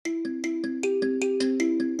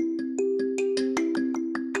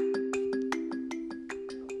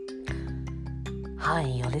Hi,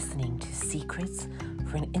 you're listening to Secrets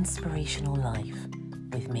for an Inspirational Life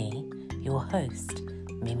with me, your host,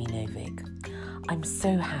 Mimi Novick. I'm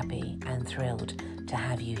so happy and thrilled to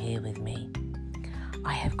have you here with me.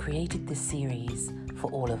 I have created this series for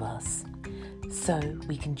all of us so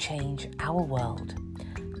we can change our world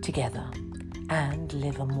together and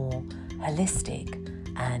live a more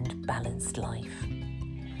holistic and balanced life.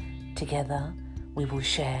 Together, we will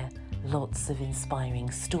share lots of inspiring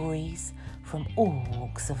stories from all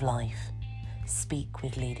walks of life, speak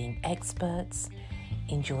with leading experts,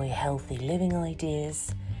 enjoy healthy living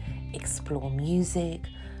ideas, explore music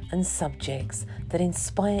and subjects that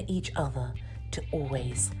inspire each other to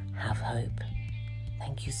always have hope.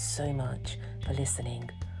 Thank you so much for listening.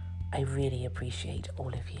 I really appreciate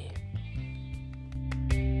all of you.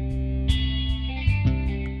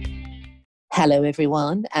 Hello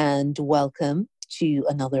everyone, and welcome to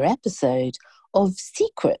another episode of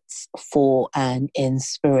Secrets for an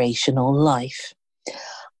Inspirational Life.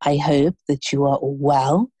 I hope that you are all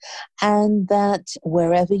well and that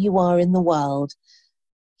wherever you are in the world,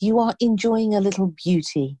 you are enjoying a little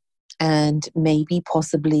beauty and maybe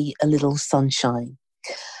possibly a little sunshine.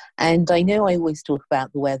 And I know I always talk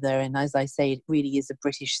about the weather, and as I say, it really is a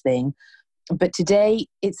British thing. But today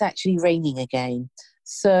it's actually raining again.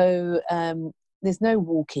 So there's no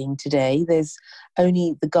walking today. There's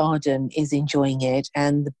only the garden is enjoying it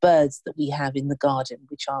and the birds that we have in the garden,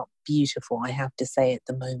 which are beautiful, I have to say, at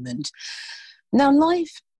the moment. Now,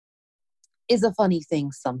 life is a funny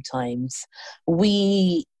thing sometimes.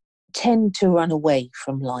 We tend to run away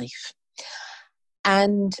from life.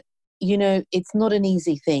 And, you know, it's not an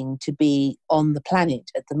easy thing to be on the planet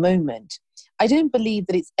at the moment. I don't believe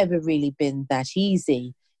that it's ever really been that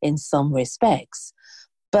easy in some respects.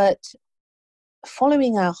 But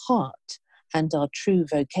following our heart and our true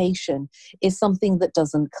vocation is something that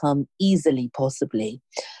doesn't come easily, possibly.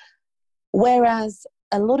 Whereas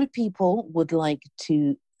a lot of people would like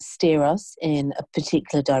to steer us in a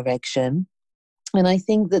particular direction. And I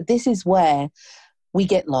think that this is where we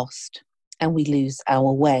get lost and we lose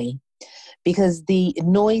our way. Because the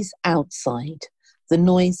noise outside, the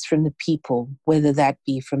noise from the people, whether that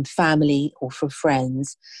be from family or from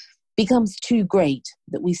friends, becomes too great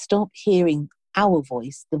that we stop hearing our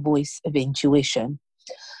voice, the voice of intuition.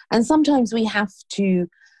 And sometimes we have to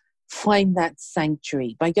find that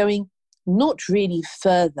sanctuary by going not really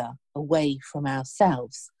further away from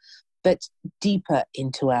ourselves, but deeper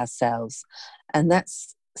into ourselves. And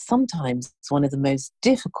that's sometimes one of the most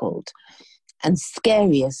difficult and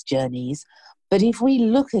scariest journeys. But if we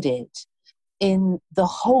look at it in the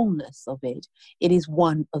wholeness of it, it is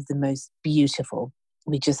one of the most beautiful.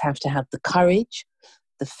 We just have to have the courage,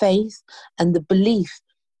 the faith, and the belief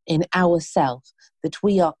in ourselves that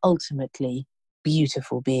we are ultimately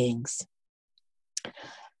beautiful beings.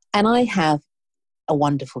 And I have a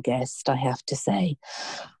wonderful guest, I have to say.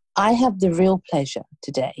 I have the real pleasure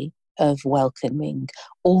today of welcoming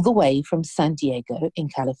all the way from San Diego in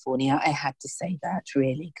California. I had to say that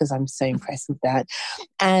really because I'm so impressed with that.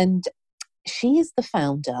 And she is the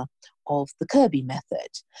founder of the Kirby Method.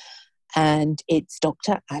 And it's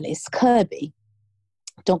Dr. Alice Kirby.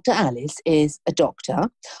 Dr. Alice is a doctor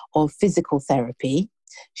of physical therapy.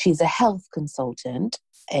 She's a health consultant,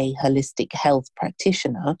 a holistic health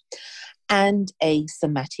practitioner, and a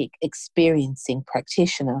somatic experiencing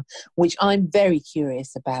practitioner, which I'm very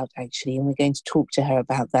curious about, actually. And we're going to talk to her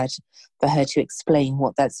about that for her to explain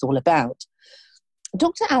what that's all about.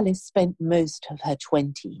 Dr. Alice spent most of her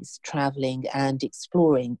 20s traveling and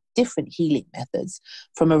exploring different healing methods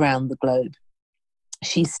from around the globe.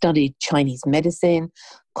 She studied Chinese medicine,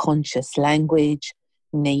 conscious language,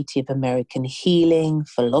 Native American healing,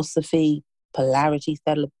 philosophy, polarity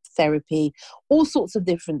therapy, all sorts of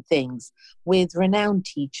different things with renowned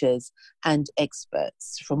teachers and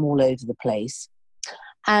experts from all over the place.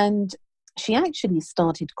 And she actually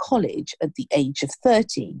started college at the age of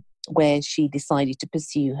 30, where she decided to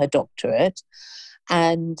pursue her doctorate.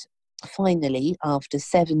 And finally, after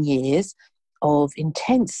 7 years of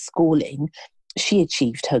intense schooling, she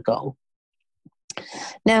achieved her goal.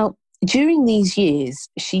 Now, during these years,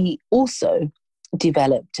 she also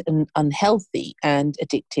developed an unhealthy and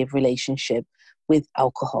addictive relationship with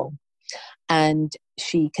alcohol. And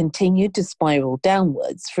she continued to spiral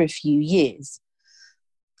downwards for a few years.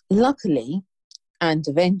 Luckily, and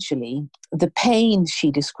eventually, the pain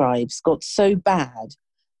she describes got so bad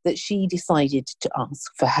that she decided to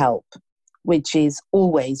ask for help, which is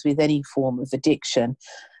always, with any form of addiction,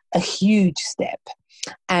 a huge step.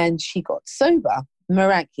 And she got sober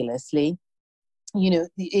miraculously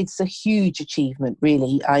it's a huge achievement,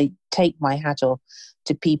 really. I take my hat off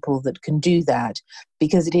to people that can do that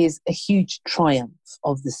because it is a huge triumph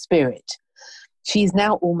of the spirit. She's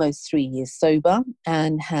now almost 3 years sober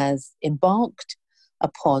and has embarked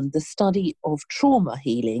upon the study of trauma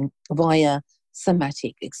healing via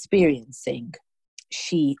somatic experiencing.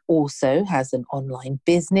 She also has an online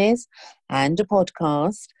business and a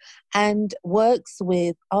podcast and works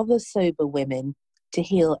with other sober women to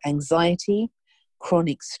heal anxiety,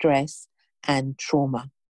 chronic stress, and trauma.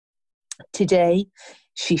 Today,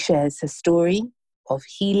 she shares her story of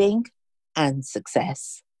healing and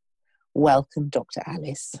success. Welcome, Dr.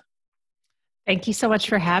 Alice. Thank you so much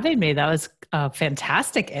for having me. That was a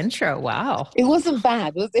fantastic intro. Wow. It wasn't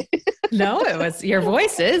bad, was it? No, it was. Your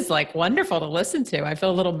voice is like wonderful to listen to. I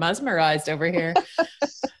feel a little mesmerized over here.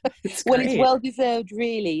 Well, it's well deserved,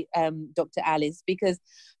 really, Dr. Alice, because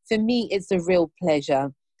for me, it's a real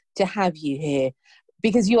pleasure to have you here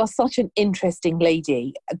because you are such an interesting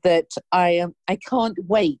lady that I can't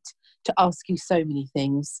wait to ask you so many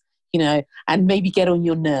things, and maybe get on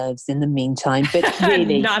your nerves in the meantime. But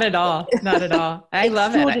really, not at all. Not at all. I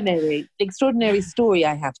love it. Extraordinary story,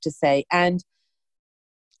 I have to say. And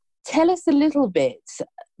tell us a little bit,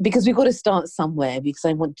 because we've got to start somewhere, because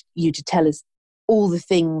I want you to tell us all the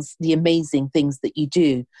things, the amazing things that you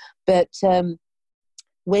do. But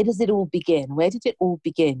where does it all begin? Where did it all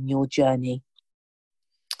begin, your journey?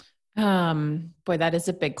 Boy, that is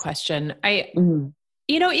a big question. Even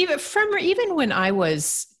when I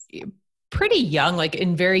was pretty young, like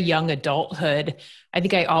in very young adulthood, I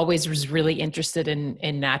think I always was really interested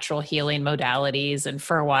in natural healing modalities. And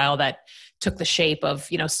for a while that took the shape of,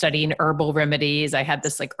 studying herbal remedies. I had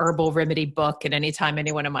this like herbal remedy book, and anytime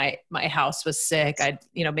anyone in my house was sick, I'd,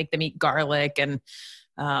 make them eat garlic and,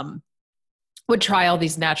 would try all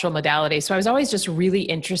these natural modalities. So I was always just really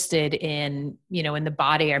interested in the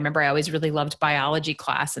body. I remember I always really loved biology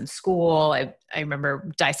class in school. I remember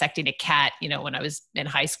dissecting a cat, when I was in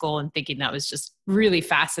high school and thinking that was just really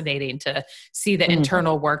fascinating to see the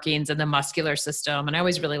internal workings and the muscular system. And I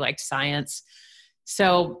always really liked science.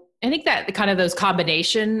 So I think that kind of those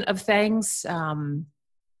combination of things, and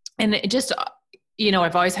it just,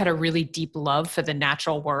 I've always had a really deep love for the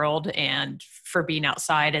natural world and for being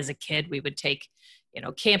outside. As a kid, we would take,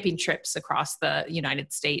 camping trips across the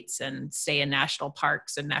United States and stay in national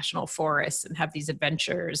parks and national forests and have these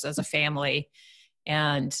adventures as a family.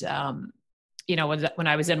 And, when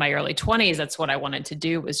I was in my early 20s, that's what I wanted to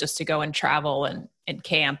do, was just to go and travel and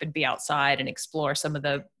camp and be outside and explore some of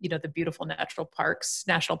the, the beautiful national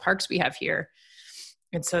parks we have here.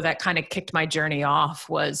 And so that kind of kicked my journey off,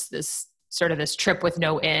 was this trip with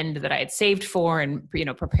no end that I had saved for and,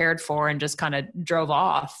 prepared for, and just kind of drove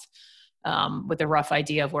off with a rough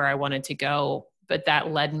idea of where I wanted to go. But that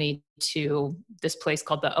led me to this place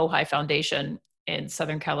called the Ojai Foundation in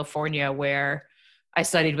Southern California, where I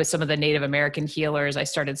studied with some of the Native American healers. I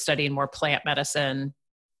started studying more plant medicine.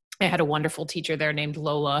 I had a wonderful teacher there named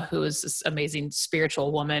Lola, who was this amazing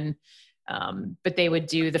spiritual woman. But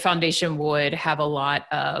the foundation would have a lot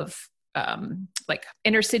of like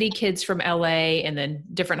inner city kids from LA, and then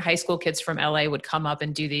different high school kids from LA would come up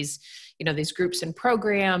and do these, these groups and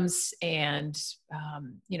programs. And,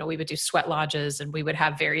 we would do sweat lodges, and we would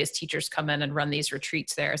have various teachers come in and run these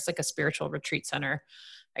retreats there. It's like a spiritual retreat center,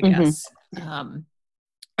 I guess.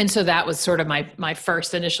 And so that was sort of my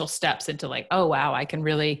first initial steps into like, oh, wow,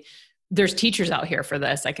 there's teachers out here for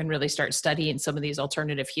this. I can really start studying some of these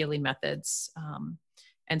alternative healing methods.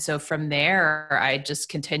 And so from there, I just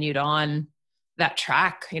continued on that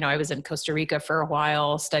track. I was in Costa Rica for a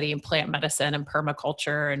while studying plant medicine and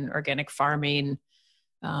permaculture and organic farming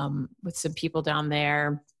with some people down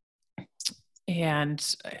there. And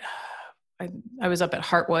I was up at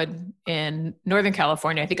Heartwood in Northern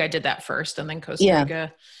California. I think I did that first, and then Costa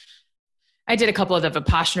Rica. I did a couple of the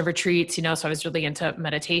Vipassana retreats, so I was really into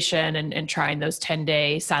meditation and trying those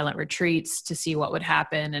 10-day silent retreats to see what would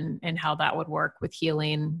happen and how that would work with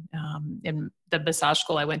healing. In the massage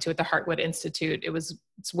school I went to at the Heartwood Institute,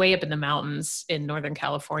 it's way up in the mountains in Northern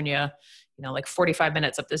California, like 45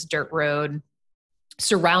 minutes up this dirt road,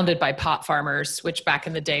 surrounded by pot farmers, which back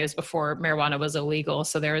in the day was before marijuana was illegal.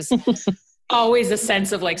 So there was always a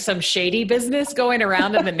sense of like some shady business going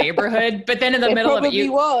around in the neighborhood, but then in the middle of it,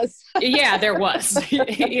 yeah, there was,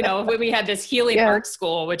 when we had this healing art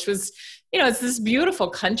school, which was, it's this beautiful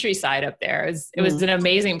countryside up there. It was an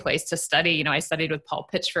amazing place to study. I studied with Paul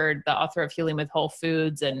Pitchford, the author of Healing with Whole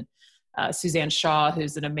Foods, and Suzanne Shaw,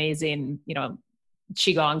 who's an amazing,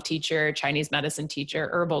 Qigong teacher, Chinese medicine teacher,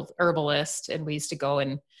 herbalist. And we used to go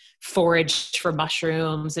and forage for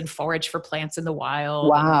mushrooms and forage for plants in the wild.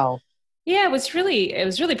 Wow. Yeah, it was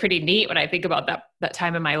really pretty neat when I think about that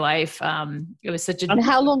time in my life. It was such a, And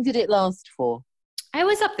how long did it last for? I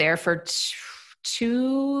was up there for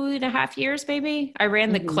 2.5 years, maybe. I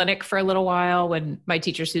ran the Hmm. clinic for a little while when my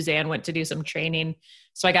teacher Suzanne went to do some training.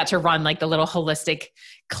 So I got to run like the little holistic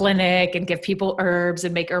clinic and give people herbs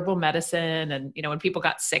and make herbal medicine. And, when people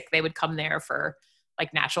got sick, they would come there for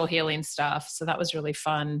like natural healing stuff. So that was really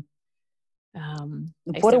fun. I used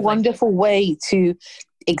What to a have like, wonderful way to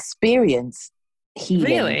experience healing,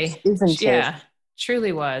 really, isn't it? yeah,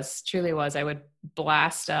 truly was. I would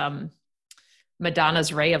blast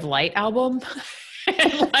Madonna's Ray of Light album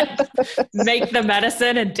and like make the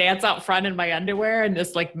medicine and dance out front in my underwear in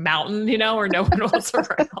this like mountain, where no one was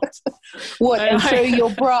around. What, and throw your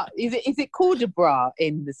bra, is it called a bra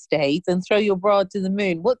in the States? And throw your bra to the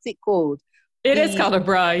moon. What's it called? It is called a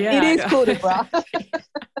bra, It is yeah. called a bra.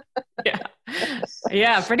 Yeah.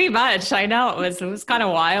 Yeah, pretty much. I know it was kind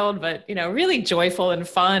of wild, but really joyful and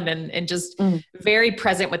fun and just very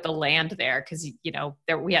present with the land there. Cause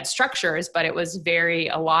there we had structures, but it was a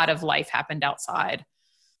lot of life happened outside.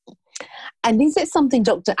 And is it something,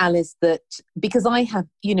 Dr. Alice, that because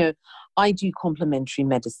I do complementary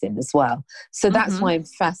medicine as well. So that's why I'm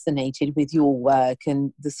fascinated with your work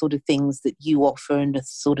and the sort of things that you offer and the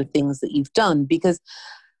sort of things that you've done, because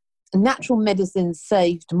natural medicine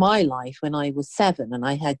saved my life when I was 7 and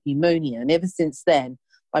I had pneumonia. And ever since then,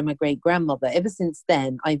 by my great grandmother, ever since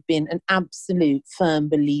then, I've been an absolute firm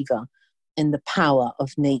believer in the power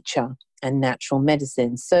of nature and natural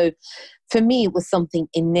medicine. So for me, it was something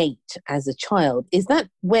innate as a child. Is that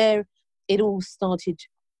where it all started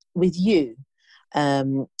with you,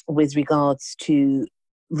 with regards to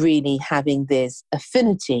really having this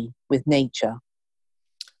affinity with nature?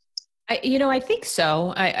 I think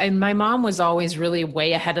so. My mom was always really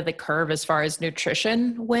way ahead of the curve as far as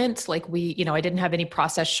nutrition went. Like I didn't have any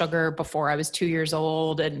processed sugar before I was 2 years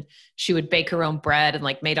old, and she would bake her own bread and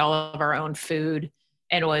like made all of our own food,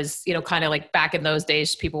 and was, kind of like back in those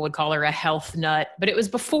days, people would call her a health nut, but it was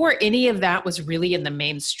before any of that was really in the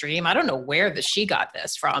mainstream. I don't know where she got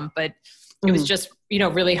this from, but it was just,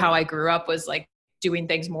 really how I grew up was like doing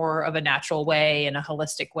things more of a natural way and a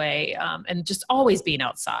holistic way. And just always being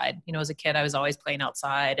outside, as a kid, I was always playing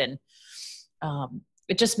outside, and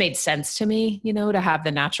it just made sense to me, to have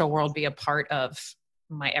the natural world be a part of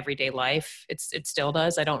my everyday life. It still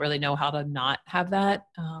does. I don't really know how to not have that.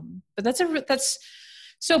 But that's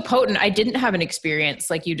so potent. I didn't have an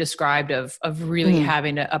experience like you described of really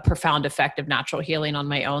having a profound effect of natural healing on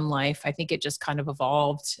my own life. I think it just kind of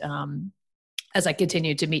evolved, as I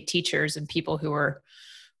continued to meet teachers and people who were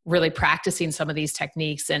really practicing some of these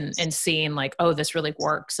techniques and seeing like, oh, this really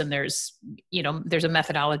works. And there's a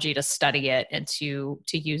methodology to study it and to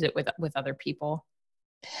use it with other people.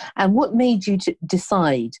 And what made you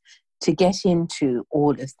decide to get into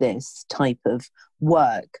all of this type of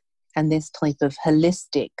work and this type of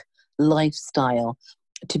holistic lifestyle,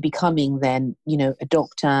 to becoming then, a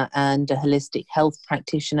doctor and a holistic health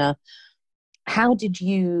practitioner? How did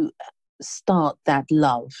you start that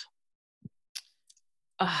love?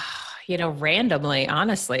 Randomly,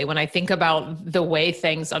 honestly, when I think about the way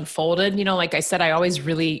things unfolded, like I said, I always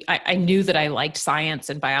I knew that I liked science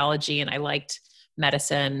and biology and I liked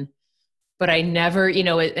medicine, but I never,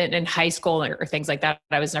 in high school or things like that,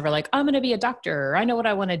 I was never like, I'm going to be a doctor, or I know what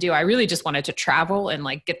I want to do. I really just wanted to travel and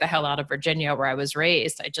like get the hell out of Virginia where I was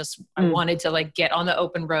raised. I wanted to like get on the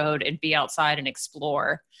open road and be outside and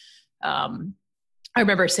explore. I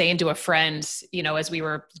remember saying to a friend, as we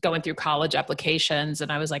were going through college applications,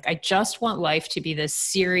 and I was like, I just want life to be this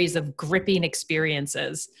series of gripping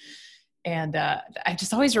experiences. And I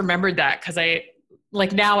just always remembered that, because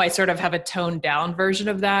now I sort of have a toned down version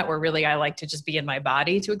of that, where really I like to just be in my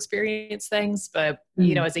body to experience things. But,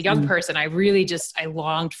 as a young person, I really I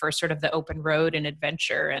longed for sort of the open road and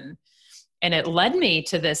adventure. And it led me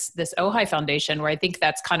to this Ojai Foundation, where I think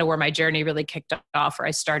that's kind of where my journey really kicked off, where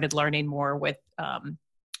I started learning more with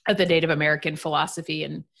the Native American philosophy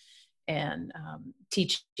and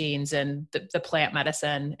teachings and the plant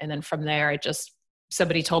medicine. And then from there,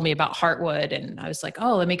 somebody told me about Heartwood, and I was like,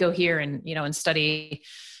 oh, let me go here and study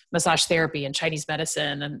massage therapy and Chinese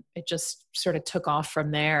medicine. And it just sort of took off from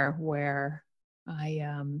there, where I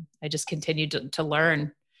just continued to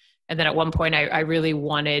learn. And then at one point I really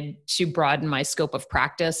wanted to broaden my scope of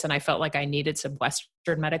practice. And I felt like I needed some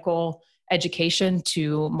Western medical education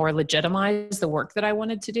to more legitimize the work that I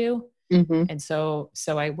wanted to do. And so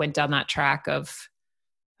I went down that track of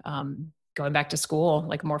going back to school,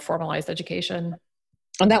 like more formalized education.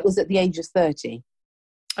 And that was at the age of 30?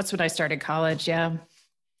 That's when I started college, yeah.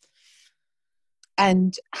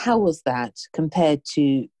 And how was that compared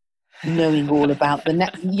to knowing all about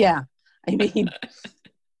yeah, I mean,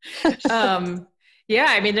 Yeah,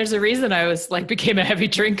 I mean, there's a reason I was like became a heavy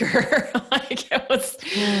drinker. Like it was,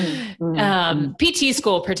 PT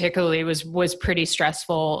school particularly was pretty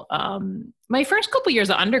stressful. My first couple years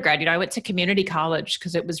of undergrad, I went to community college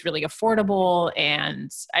because it was really affordable, and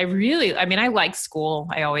I mean, I like school.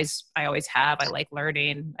 I always have. I like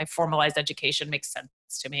learning. Formalized education makes sense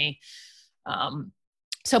to me.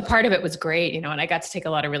 So part of it was great, and I got to take a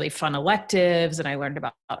lot of really fun electives, and I learned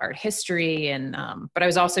about art history, and but I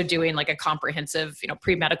was also doing like a comprehensive,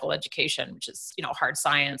 pre-medical education, which is, hard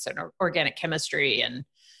science and organic chemistry and,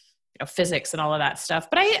 physics and all of that stuff.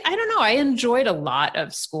 But I don't know, I enjoyed a lot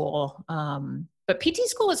of school. But PT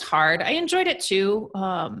school was hard. I enjoyed it too.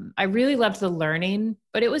 I really loved the learning,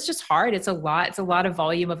 but it was just hard. It's a lot of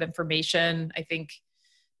volume of information. I think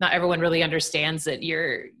not everyone really understands that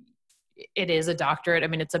it is a doctorate. I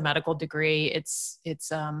mean, it's a medical degree. It's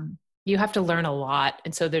you have to learn a lot.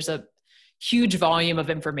 And so there's a huge volume of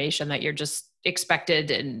information that you're just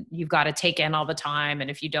expected and you've got to take in all the time. And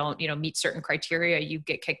if you don't, meet certain criteria, you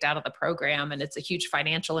get kicked out of the program, and it's a huge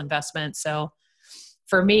financial investment. So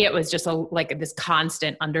for me, it was just like this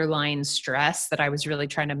constant underlying stress that I was really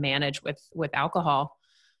trying to manage with alcohol.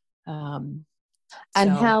 And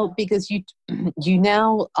how, because you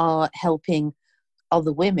now are helping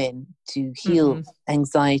other women to heal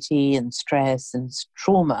anxiety and stress and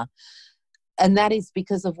trauma. And that is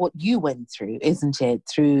because of what you went through, isn't it?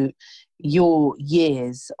 Through your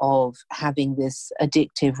years of having this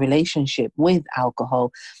addictive relationship with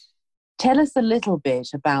alcohol. Tell us a little bit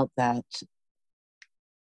about that.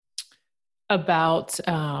 About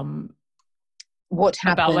what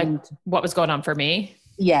happened? About like what was going on for me?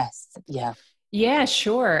 Yes. Yeah. Yeah,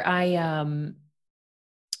 sure.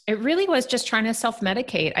 It really was just trying to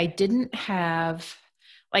self-medicate. I didn't have,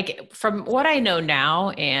 like, from what I know now,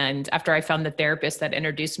 and after I found the therapist that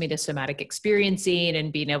introduced me to somatic experiencing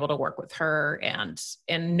and being able to work with her and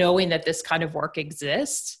knowing that this kind of work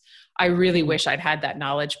exists, I really wish I'd had that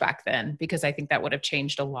knowledge back then, because I think that would have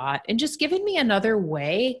changed a lot and just given me another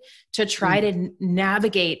way to try to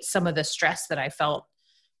navigate some of the stress that I felt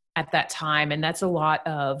at that time. And that's a lot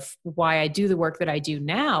of why I do the work that I do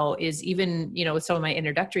now, is even, with some of my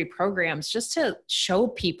introductory programs, just to show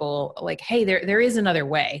people like, hey, there is another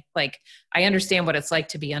way. Like, I understand what it's like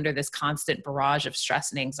to be under this constant barrage of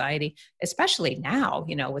stress and anxiety, especially now,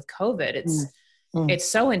 with COVID,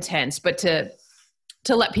 it's so intense, but to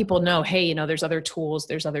let people know, hey, there's other tools,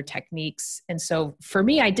 there's other techniques. And so for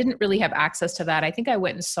me, I didn't really have access to that. I think I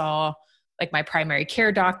went and saw like my primary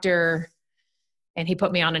care doctor, and he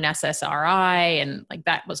put me on an SSRI, and like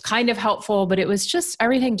that was kind of helpful, but it was just,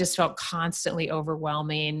 everything just felt constantly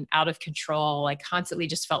overwhelming, out of control. I constantly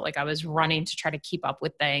just felt like I was running to try to keep up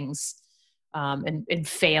with things, and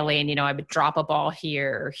failing. I would drop a ball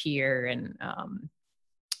here or here. And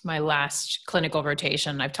my last clinical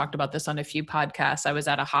rotation, I've talked about this on a few podcasts, I was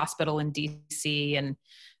at a hospital in DC, and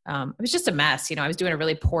it was just a mess. I was doing a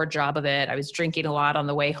really poor job of it. I was drinking a lot on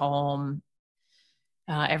the way home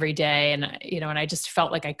every day. And, and I just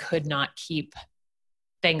felt like I could not keep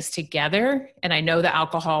things together. And I know the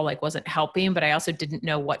alcohol like wasn't helping, but I also didn't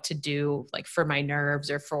know what to do like for my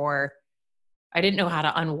nerves, or I didn't know how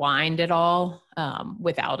to unwind it all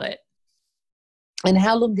without it. And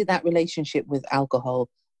how long did that relationship with alcohol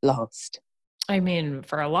last? I mean,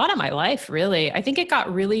 for a lot of my life, really. I think it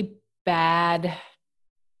got really bad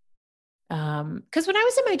because when I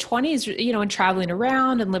was in my 20s, and traveling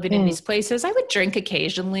around and living in these places, I would drink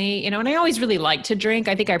occasionally, and I always really liked to drink.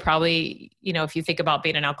 I think I probably, if you think about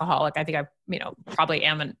being an alcoholic, I think I, probably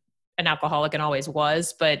am an alcoholic and always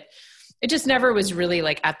was, but it just never was really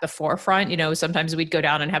like at the forefront. Sometimes we'd go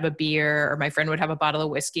down and have a beer, or my friend would have a bottle of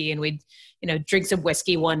whiskey, and we'd, drink some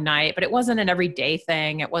whiskey one night, but it wasn't an everyday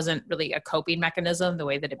thing. It wasn't really a coping mechanism the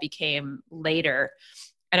way that it became later.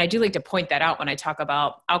 And I do like to point that out when I talk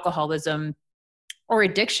about alcoholism or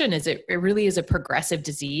addiction, is it really is a progressive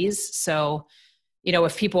disease. So,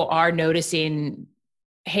 if people are noticing,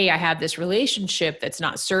 hey, I have this relationship that's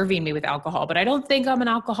not serving me with alcohol, but I don't think I'm an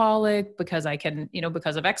alcoholic because I can,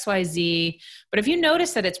 because of XYZ. But if you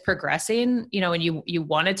notice that it's progressing, and you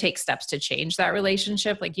want to take steps to change that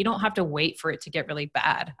relationship, like you don't have to wait for it to get really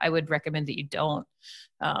bad. I would recommend that you don't.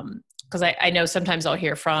 Because I know sometimes I'll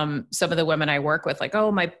hear from some of the women I work with, like,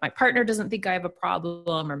 oh, my partner doesn't think I have a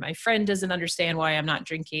problem, or my friend doesn't understand why I'm not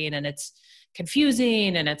drinking. And it's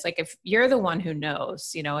confusing. And it's like, if you're the one who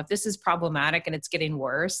knows, if this is problematic and it's getting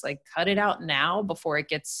worse, like cut it out now before it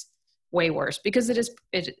gets way worse, because it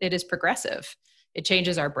is progressive. It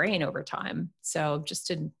changes our brain over time. So just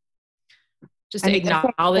to just And to it affects so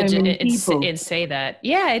acknowledge it many people. and say that.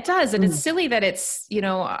 Yeah, it does. And it's silly that it's,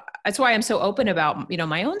 that's why I'm so open about,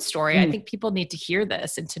 my own story. I Mm, think people need to hear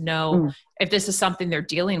this and to know mm. if this is something they're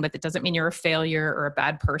dealing with. It doesn't mean you're a failure or a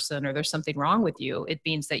bad person or there's something wrong with you. It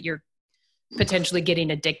means that you're potentially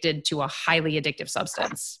getting addicted to a highly addictive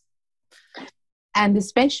substance. And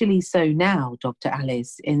especially so now, Dr.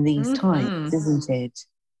 Alice, in these times, Mm-hmm. isn't it?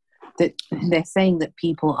 That they're saying that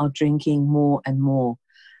people are drinking more and more.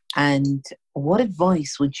 And what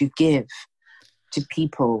advice would you give to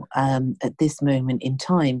people at this moment in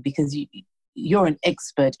time? Because you're an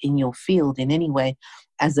expert in your field in any way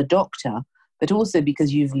as a doctor, but also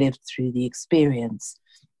because you've lived through the experience.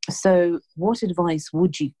 So what advice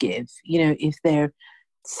would you give, if there's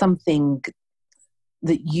something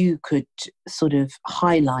that you could sort of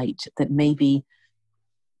highlight that maybe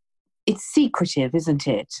it's secretive, isn't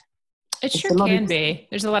it? It It's sure a lot can of... be.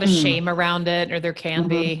 There's a lot of Mm, shame around it, or there can mhm,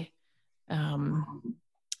 be. Um,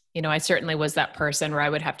 I certainly was that person where I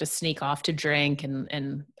would have to sneak off to drink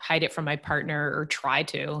and hide it from my partner or try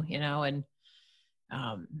to, and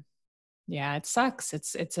um, yeah, it sucks.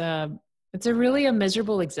 It's a really a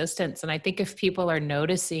miserable existence. And I think if people are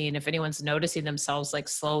noticing, if anyone's noticing themselves like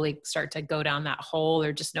slowly start to go down that hole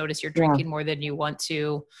or just notice you're yeah, drinking more than you want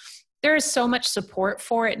to, there is so much support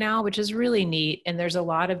for it now, which is really neat. And there's a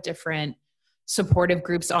lot of different supportive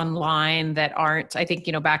groups online that aren't, I think,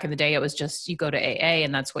 back in the day, it was just you go to AA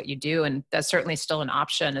and that's what you do. And that's certainly still an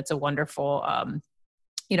option. It's a wonderful,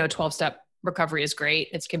 12-step recovery is great.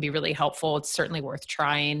 It can be really helpful. It's certainly worth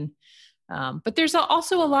trying. But there's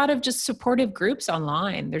also a lot of just supportive groups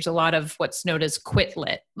online. There's a lot of what's known as Quit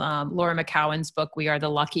Lit. Laura McCowan's book, We Are the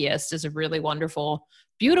Luckiest, is a really wonderful,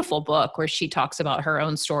 beautiful book where she talks about her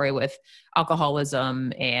own story with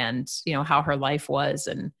alcoholism and, how her life was.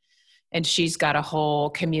 And she's got a whole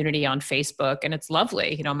community on Facebook and it's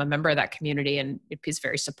lovely. I'm a member of that community and it is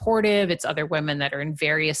very supportive. It's other women that are in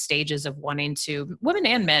various stages of wanting to, women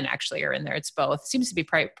and men actually are in there. It's both. It seems to be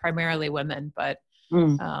primarily women,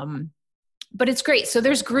 mm, but it's great. So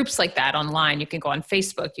there's groups like that online. You can go on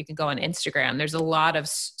Facebook, you can go on Instagram. There's a lot of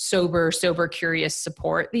sober, curious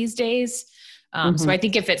support these days. So mhm, I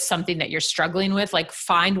think if it's something that you're struggling with, like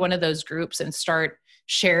find one of those groups and start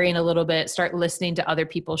sharing a little bit, start listening to other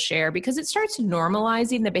people share, because it starts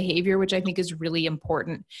normalizing the behavior, which I think is really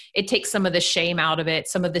important. It takes some of the shame out of it,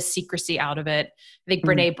 some of the secrecy out of it. I think mm,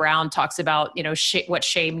 Brene Brown talks about, what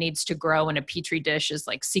shame needs to grow in a petri dish is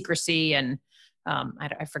like secrecy and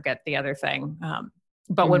I forget the other thing.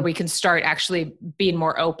 But when mm. we can start actually being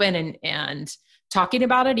more open and talking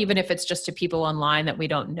about it, even if it's just to people online that we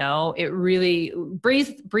don't know, it really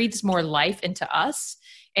breathes more life into us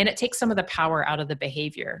and it takes some of the power out of the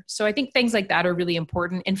behavior. So I think things like that are really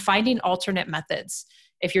important, and finding alternate methods.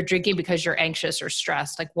 If you're drinking because you're anxious or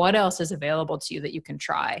stressed, like what else is available to you that you can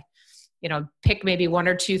try? Pick maybe one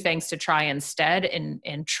or two things to try instead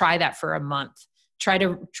and try that for a month. Try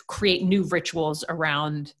to create new rituals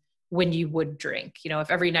around when you would drink.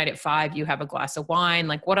 If every night at 5 you have a glass of wine,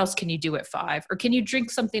 like what else can you do at 5? Or can you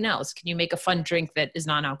drink something else? Can you make a fun drink that is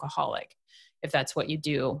non-alcoholic if that's what you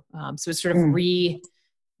do? So it's sort of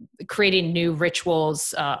creating new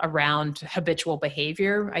rituals around habitual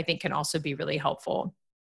behavior, I think can also be really helpful.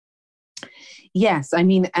 Yes, I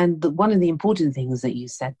mean, and one of the important things that you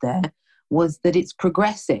said there was that it's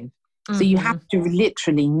progressive. So you have to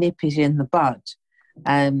literally nip it in the bud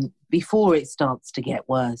before it starts to get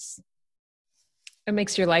worse. It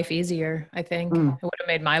makes your life easier, I think. Mm. It would have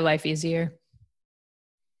made my life easier.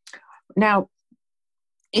 Now,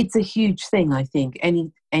 it's a huge thing, I think,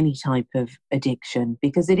 any type of addiction,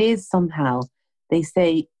 because it is somehow, they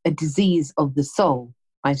say, a disease of the soul.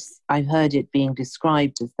 I've heard it being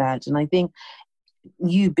described as that. And I think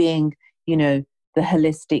you being, the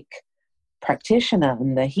holistic practitioner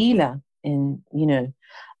and the healer, and,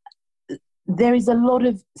 there is a lot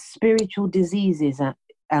of spiritual diseases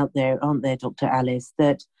out there, aren't there, Dr. Alice,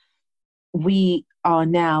 that we are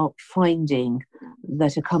now finding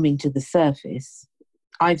that are coming to the surface.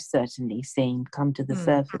 I've certainly seen come to the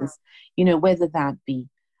surface, whether that be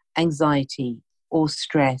anxiety or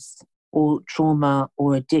stress or trauma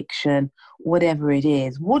or addiction, whatever it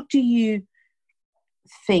is. What do you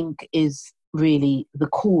think is really the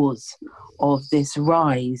cause of this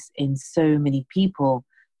rise in so many people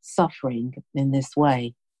suffering in this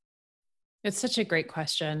way? It's such a great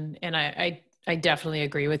question. And I definitely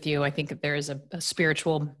agree with you. I think that there is a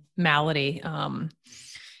spiritual malady.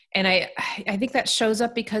 And I think that shows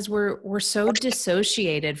up because we're so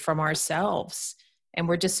dissociated from ourselves, and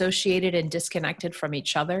we're dissociated and disconnected from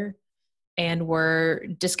each other, and we're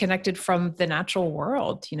disconnected from the natural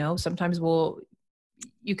world. Sometimes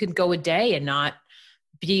you could go a day and not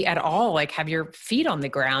be at all, like have your feet on the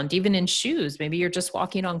ground, even in shoes. Maybe you're just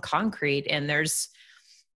walking on concrete, and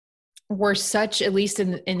we're such, at least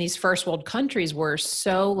in these first world countries, we're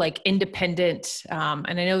so like independent. And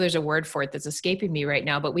I know there's a word for it that's escaping me right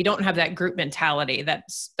now, but we don't have that group mentality that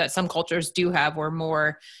some cultures do have. We're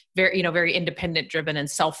more very independent driven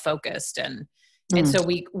and self-focused. And so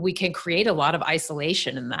we can create a lot of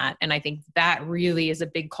isolation in that. And I think that really is a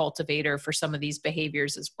big cultivator for some of these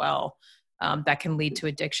behaviors as well. That can lead to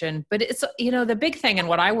addiction. But it's, the big thing, and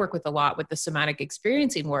what I work with a lot with the somatic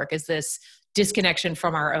experiencing work, is this disconnection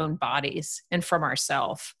from our own bodies and from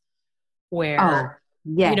ourself, where,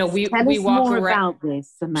 yes. we Tell us walk more around. about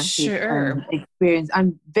this somatic experience.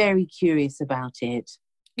 I'm very curious about it.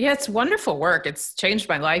 Yeah, it's wonderful work. It's changed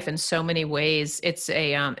my life in so many ways. It's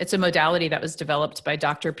a modality that was developed by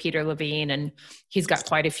Dr. Peter Levine, and he's got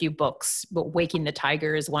quite a few books, but Waking the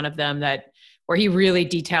Tiger is one of them, where he really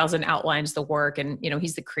details and outlines the work, and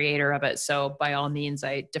he's the creator of it. So by all means,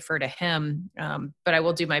 I defer to him. But I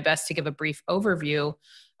will do my best to give a brief overview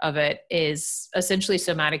of it. Is essentially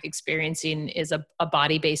somatic experiencing is a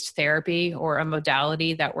body-based therapy, or a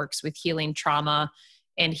modality that works with healing trauma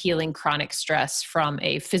and healing chronic stress from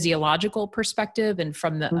a physiological perspective and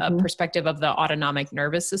from the perspective of the autonomic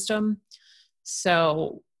nervous system.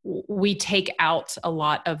 So we take out a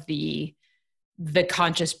lot of the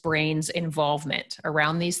conscious brain's involvement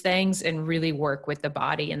around these things and really work with the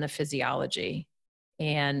body and the physiology.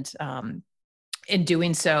 And in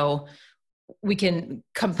doing so, we can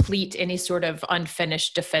complete any sort of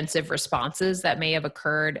unfinished defensive responses that may have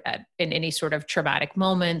occurred in any sort of traumatic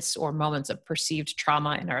moments or moments of perceived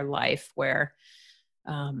trauma in our life, where,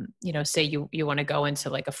 say you want to go into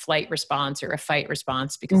like a flight response or a fight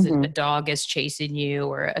response because a dog is chasing you,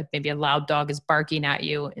 or maybe a loud dog is barking at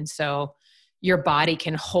you. And so your body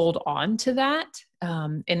can hold on to that,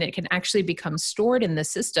 and it can actually become stored in the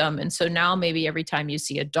system. And so now maybe every time you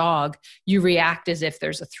see a dog, you react as if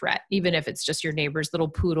there's a threat, even if it's just your neighbor's little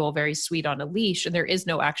poodle, very sweet on a leash, and there is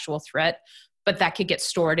no actual threat, but that could get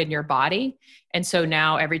stored in your body. And so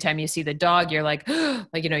now every time you see the dog, you're like,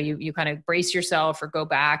 you kind of brace yourself or go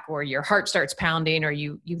back, or your heart starts pounding, or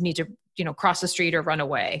you need to, cross the street or run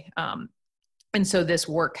away. And so this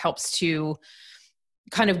work helps to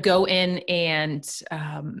kind of go in and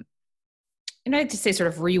I have to say sort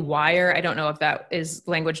of rewire. I don't know if that is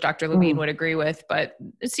language Dr. Levine would agree with, but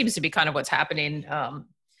it seems to be kind of what's happening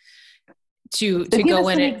to go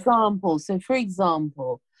in. Example. So for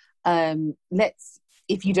example,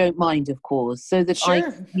 if you don't mind, of course, so that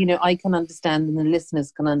sure. I can understand and the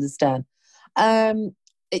listeners can understand.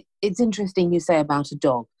 It's interesting you say about a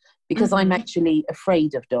dog, because I'm actually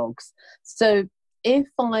afraid of dogs. So if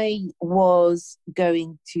I was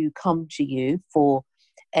going to come to you for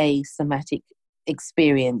a somatic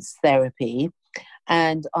experience therapy,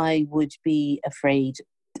 and I would be afraid,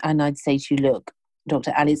 and I'd say to you, look,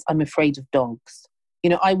 Dr. Alice, I'm afraid of dogs.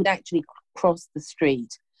 I would actually cross the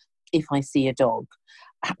street if I see a dog.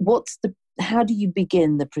 How do you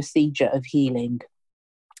begin the procedure of healing?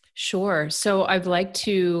 Sure. So I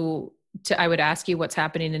would ask you what's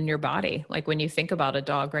happening in your body. Like when you think about a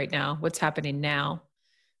dog right now, what's happening now?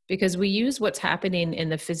 Because we use what's happening in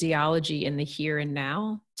the physiology in the here and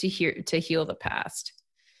now to heal the past.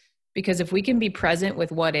 Because if we can be present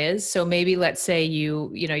with what is, so maybe let's say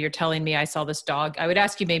you're telling me I saw this dog. I would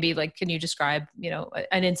ask you maybe like, can you describe,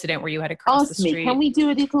 an incident where you had to cross the street? Can we do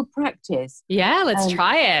a little practice? Yeah, let's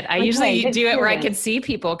try it. I usually do it where I can see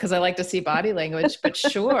people because I like to see body language, but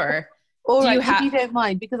sure. All right, if you don't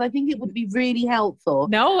mind, because I think it would be really helpful.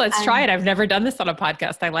 No, let's try it. I've never done this on a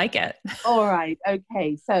podcast. I like it. All right.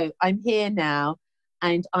 Okay. So I'm here now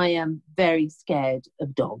and I am very scared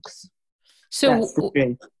of dogs. So that's the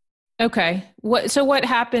truth. Okay. What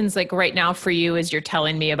happens like right now for you as you're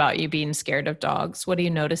telling me about you being scared of dogs? What are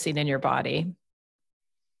you noticing in your body?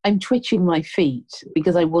 I'm twitching my feet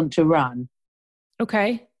because I want to run.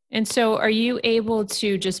 Okay. And so are you able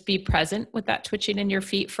to just be present with that twitching in your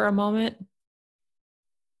feet for a moment?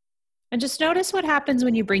 And just notice what happens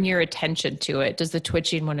when you bring your attention to it. Does the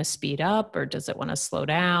twitching want to speed up or does it want to slow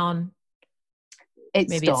down?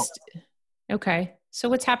 Maybe stopped. Okay. So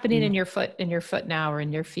what's happening in your foot now or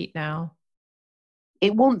in your feet now?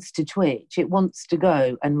 It wants to twitch. It wants to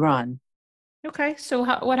go and run. Okay. So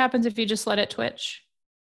what happens if you just let it twitch?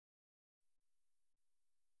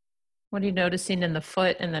 What are you noticing in the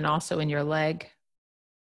foot and then also in your leg?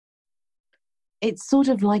 It's sort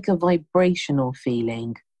of like a vibrational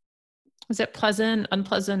feeling. Is it pleasant,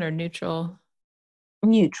 unpleasant, or neutral?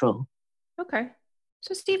 Neutral. Okay.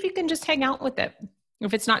 So see if you can just hang out with it.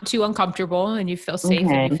 If it's not too uncomfortable and you feel safe and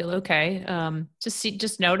you Okay. feel okay,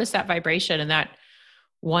 just notice that vibration and that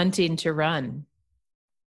wanting to run.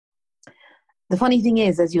 The funny thing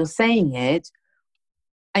is, as you're saying it,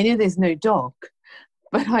 I know there's no dog,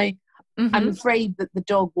 but I'm Mm-hmm. afraid that the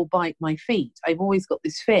dog will bite my feet. I've always got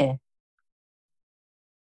this fear.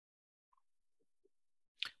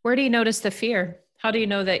 Where do you notice the fear? How do you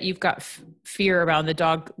know that you've got fear around the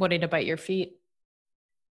dog wanting to bite your feet?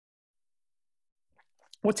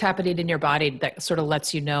 What's happening in your body that sort of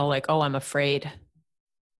lets you know, like, oh, I'm afraid?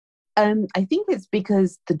 I think it's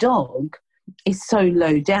because the dog is so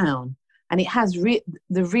low down and it has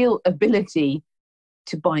the real ability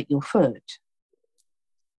to bite your foot.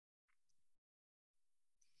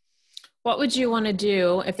 What would you want to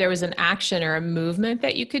do if there was an action or a movement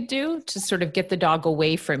that you could do to sort of get the dog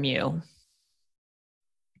away from you?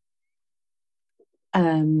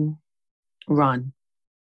 Run.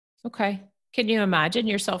 Okay. Can you imagine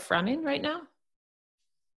yourself running right now?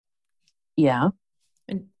 Yeah.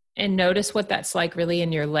 And notice what that's like really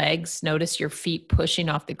in your legs. Notice your feet pushing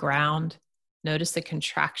off the ground. Notice the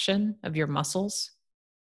contraction of your muscles.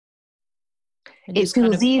 And It just kind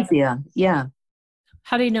feels of, easier. Yeah.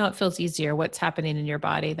 how do you know it feels easier? What's happening in your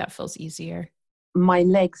body that feels easier? My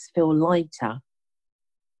legs feel lighter.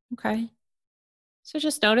 Okay. So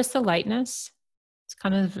just notice the lightness. It's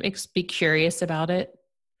kind of be curious about it.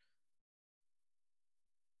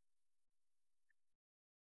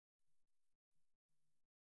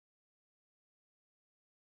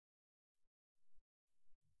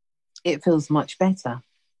 It feels much better.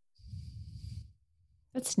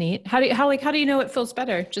 That's neat. How do you know it feels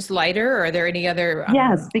better? Just lighter, or are there any other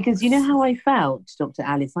Yes, because you know how I felt, Dr.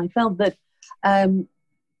 Alice? I felt that um,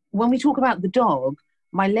 when we talk about the dog,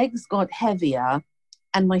 my legs got heavier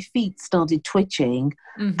and my feet started twitching,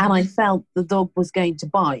 and I Mhm. felt the dog was going to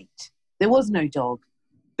bite. There was no dog,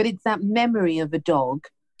 but it's that memory of a dog.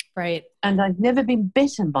 Right. And I've never been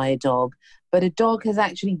bitten by a dog, but a dog has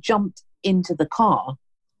actually jumped into the car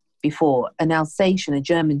before. An Alsatian, a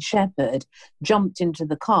German Shepherd, jumped into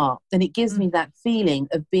the car, and it gives me Mm. that feeling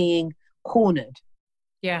of being cornered.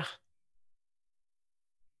 Yeah.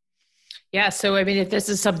 Yeah. So, I mean, if this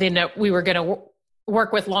is something that we were going to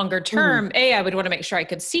work with longer Mm, term, I would want to make sure I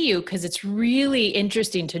could see you because it's really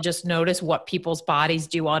interesting to just notice what people's bodies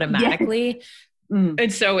do yes. automatically. Mm,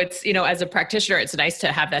 And so it's, as a practitioner, it's nice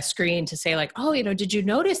to have that screen to say like, oh, did you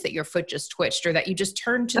notice that your foot just twitched or that you just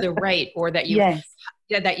turned to the right or that you yes.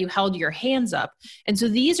 yeah, that you held your hands up. And so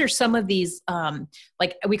these are some of these,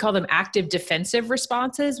 like we call them active defensive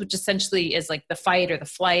responses, which essentially is like the fight or the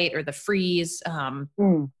flight or the freeze.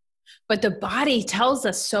 Mm, But the body tells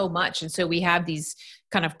us so much. And so we have these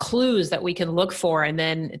kind of clues that we can look for. And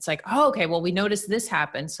then it's like, oh, okay, well, we noticed this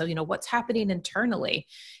happen. So, what's happening internally?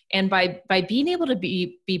 And by being able to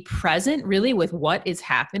be present really with what is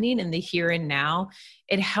happening in the here and now,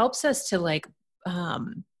 it helps us to like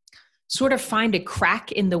sort of find a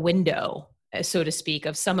crack in the window, so to speak,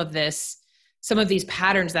 of some of these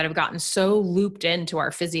patterns that have gotten so looped into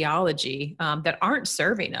our physiology that aren't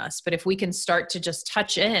serving us. But if we can start to just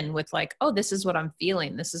touch in with like, oh, this is what I'm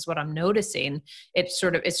feeling, this is what I'm noticing, it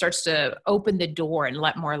starts to open the door and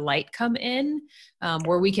let more light come in,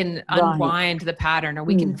 where we can right. unwind the pattern or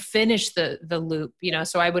we can Mm, finish the loop.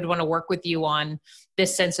 So I would want to work with you on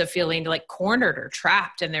this sense of feeling like cornered or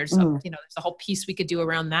trapped. And mm. there's a whole piece we could do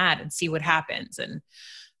around that and see what happens. And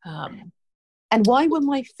um, And why were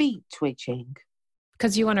my feet twitching?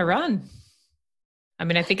 because you want to run. I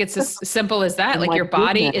mean, I think it's as simple as that. Oh Like my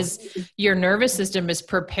goodness. your nervous system is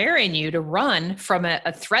preparing you to run from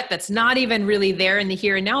a threat that's not even really there in the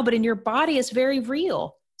here and now, but in your body is very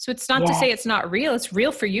real. So it's not to Yeah. say it's not real. It's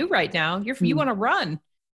real for you right now. You Mm. want to run.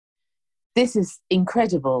 This is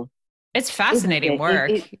incredible, It's isn't fascinating it? work.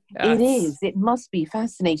 It It's is. It must be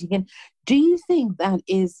fascinating. And do you think that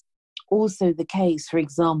is also the case, for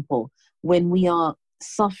example, when we are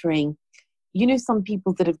suffering? Some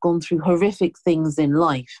people that have gone through horrific things in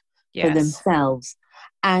life for yes. themselves.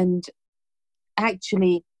 And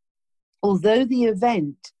actually, although the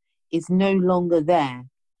event is no longer there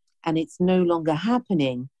and it's no longer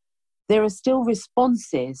happening, there are still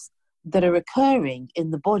responses that are occurring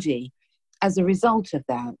in the body as a result of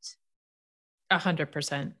that.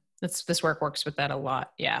 100%. This work works with that a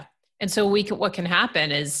lot. Yeah. And so what can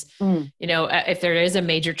happen is, Mm, if there is a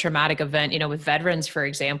major traumatic event, with veterans, for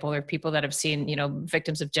example, or people that have seen,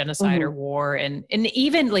 victims of genocide or mhm, war, and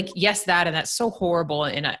even like, yes, and that's so horrible.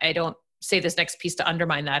 And I don't say this next piece to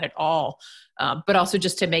undermine that at all. But also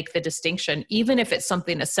just to make the distinction, even if it's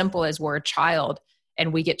something as simple as we're a child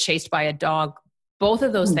and we get chased by a dog, both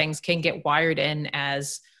of those mm. things can get wired in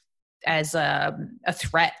as as a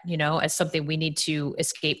threat, as something we need to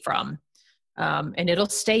escape from. And it'll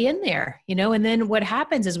stay in there, and then what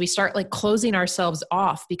happens is we start like closing ourselves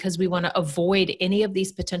off because we want to avoid any of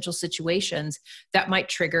these potential situations that might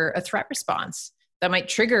trigger a threat response, that might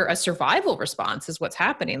trigger a survival response is what's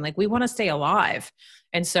happening. Like we want to stay alive.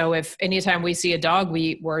 And so if anytime we see a dog,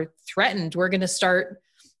 we're threatened, we're going to start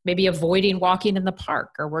maybe avoiding walking in the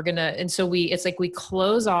park, or and so it's like we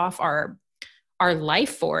close off our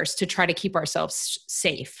life force to try to keep ourselves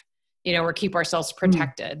safe, or keep ourselves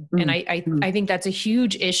protected. And I think that's a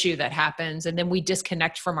huge issue that happens. And then we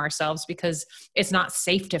disconnect from ourselves because it's not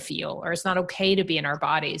safe to feel, or it's not okay to be in our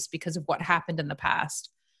bodies because of what happened in the past.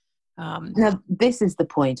 Now, this is the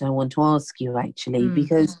point I want to ask you actually,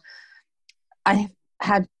 because I have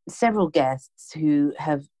had several guests who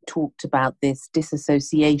have talked about this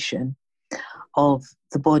disassociation of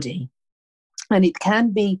the body. And it can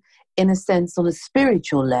be, in a sense, on a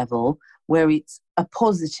spiritual level, where it's a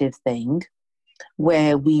positive thing,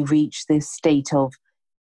 where we reach this state of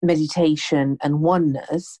meditation and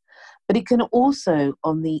oneness. But it can also,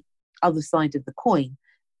 on the other side of the coin,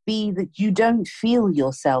 be that you don't feel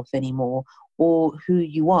yourself anymore or who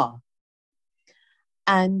you are.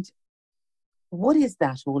 And what is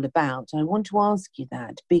that all about? I want to ask you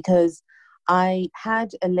that because I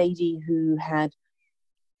had a lady who had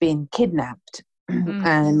been kidnapped.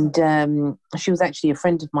 And she was actually a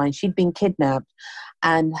friend of mine. She'd been kidnapped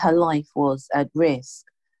and her life was at risk.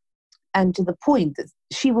 And to the point that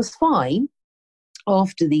she was fine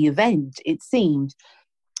after the event, it seemed.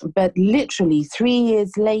 But literally 3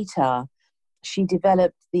 years later, she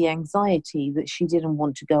developed the anxiety that she didn't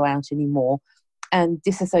want to go out anymore and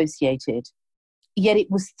disassociated. Yet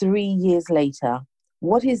it was 3 years later.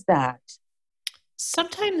 What is that?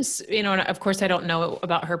 Sometimes, and of course I don't know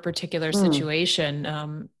about her particular situation.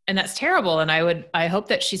 And that's terrible. And I hope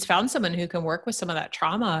that she's found someone who can work with some of that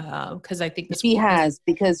trauma. Cause I think she has,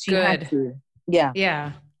 because she had to. Yeah.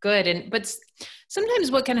 Yeah. Good. But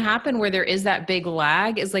sometimes what can happen where there is that big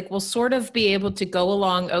lag is like, we'll sort of be able to go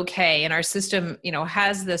along okay. And our system,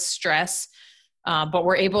 has this stress, but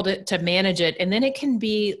we're able to manage it. And then it can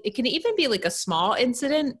even be like a small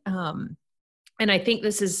incident. And I think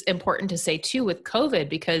this is important to say too with COVID,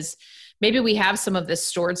 because maybe we have some of this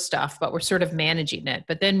stored stuff, but we're sort of managing it.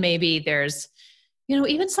 But then maybe there's,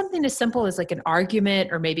 even something as simple as like an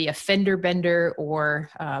argument or maybe a fender bender or,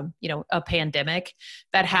 a pandemic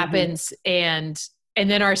that happens. And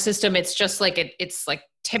then our system, it's just like, it's like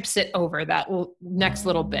tips it over that next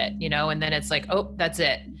little bit, and then it's like, oh, that's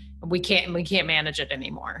it. We can't manage it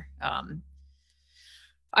anymore.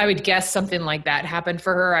 I would guess something like that happened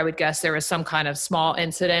for her. I would guess there was some kind of small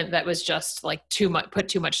incident that was just like put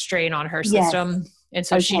too much strain on her system. And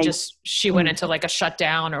so she went into like a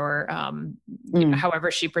shutdown or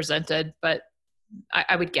however she presented. But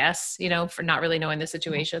I would guess, for not really knowing the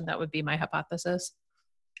situation, that would be my hypothesis.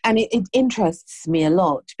 And it interests me a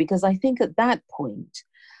lot because I think at that point,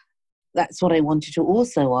 that's what I wanted to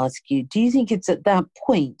also ask you. Do you think it's at that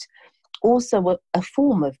point also a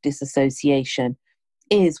form of disassociation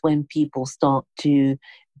is when people start to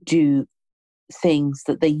do things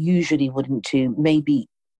that they usually wouldn't do, maybe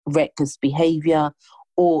reckless behavior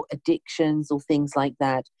or addictions or things like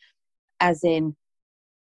that, as in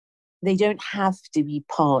they don't have to be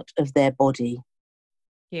part of their body?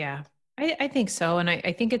 Yeah, I think so. And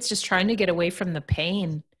I think it's just trying to get away from the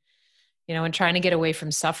pain, and trying to get away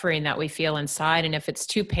from suffering that we feel inside. And if it's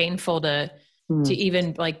too painful to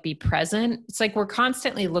even like be present, it's like we're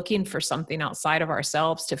constantly looking for something outside of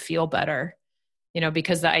ourselves to feel better,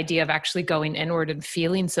 because the idea of actually going inward and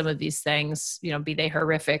feeling some of these things, be they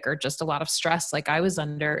horrific or just a lot of stress like I was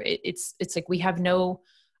under, it's like we have no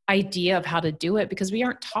idea of how to do it because we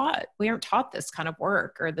aren't taught this kind of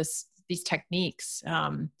work or these techniques.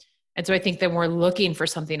 And so I think that we're looking for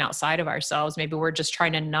something outside of ourselves. Maybe we're just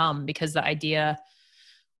trying to numb because the idea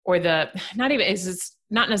or it's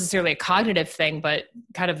not necessarily a cognitive thing, but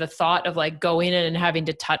kind of the thought of like going in and having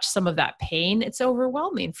to touch some of that pain, it's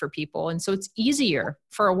overwhelming for people. And so it's easier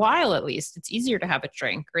for a while, at least it's easier to have a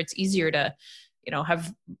drink, or it's easier to,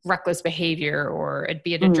 have reckless behavior, or it'd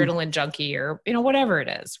be an adrenaline junkie, or, whatever it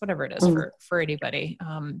is for anybody.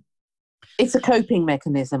 It's a coping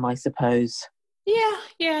mechanism, I suppose. Yeah.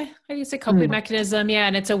 I guess a coping mechanism. Yeah.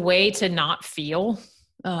 And it's a way to not feel,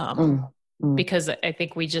 because I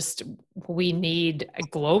think we need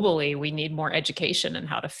more education in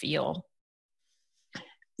how to feel.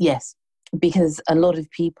 Yes, because a lot of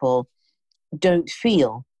people don't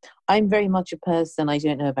feel. I'm very much a person, I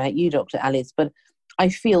don't know about you, Dr. Alice, but I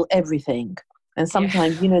feel everything. And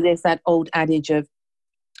sometimes, there's that old adage of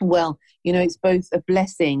Well, it's both a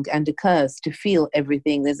blessing and a curse to feel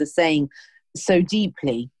everything. There's a saying, so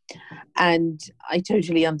deeply. And I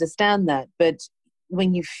totally understand that. But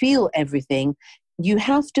when you feel everything, you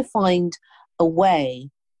have to find a way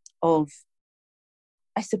of,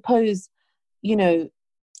 I suppose,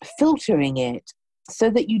 filtering it so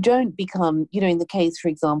that you don't become, in the case, for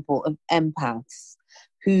example, of empaths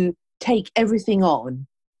who take everything on,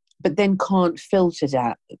 but then can't filter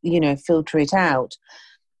it out.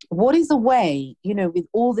 What is a way, with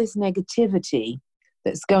all this negativity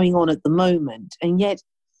that's going on at the moment, and yet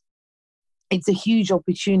it's a huge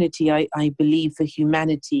opportunity, I believe, for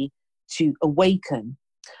humanity to awaken.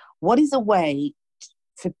 What is a way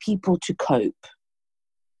for people to cope?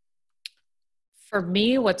 For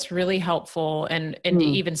me, what's really helpful, and to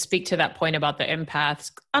even speak to that point about the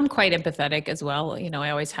empaths, I'm quite empathetic as well. I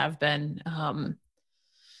always have been.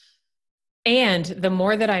 And the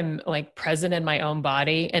more that I'm like present in my own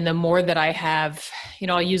body, and the more that I have,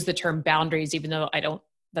 I'll use the term boundaries, even though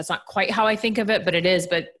that's not quite how I think of it, but it is.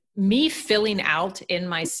 But me filling out in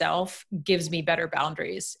myself gives me better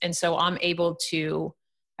boundaries. And so I'm able to,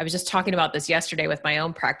 I was just talking about this yesterday with my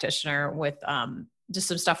own practitioner with, just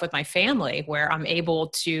some stuff with my family where I'm able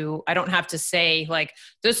to, I don't have to say like,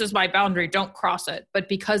 this is my boundary, don't cross it. But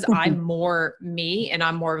because I'm more me and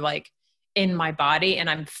I'm more like in my body and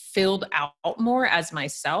I'm filled out more as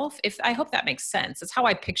myself, I hope that makes sense. It's how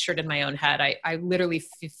I pictured in my own head. I literally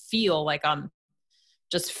feel like I'm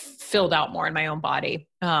just filled out more in my own body.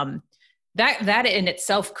 That in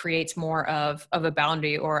itself creates more of a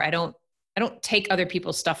boundary, or I don't take other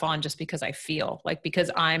people's stuff on just because I feel like, because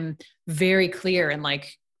I'm very clear and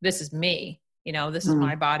like, this is me, this is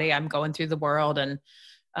my body. I'm going through the world. And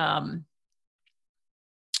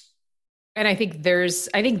I think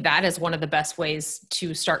that is one of the best ways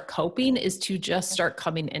to start coping, is to just start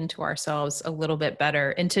coming into ourselves a little bit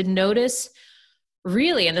better and to notice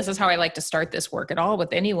really, and this is how I like to start this work at all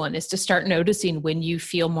with anyone, is to start noticing when you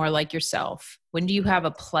feel more like yourself. When do you have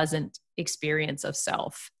a pleasant experience of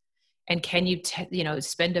self? And can you,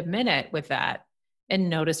 spend a minute with that and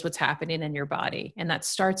notice what's happening in your body? And that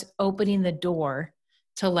starts opening the door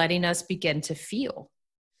to letting us begin to feel.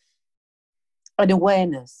 An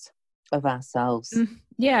awareness of ourselves.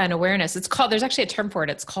 Yeah, an awareness. There's actually a term for it.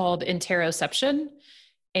 It's called interoception.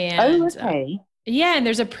 And okay. Yeah. And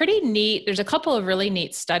there's a couple of really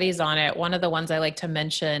neat studies on it. One of the ones I like to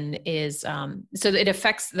mention is, so it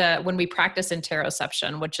affects when we practice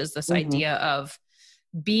interoception, which is this idea of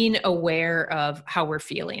being aware of how we're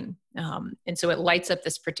feeling. And so it lights up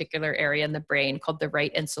this particular area in the brain called the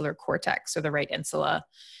right insular cortex, or the right insula.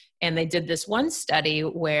 And they did this one study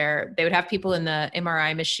where they would have people in the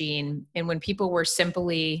MRI machine, and when people were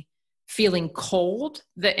simply feeling cold,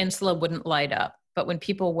 the insula wouldn't light up. But when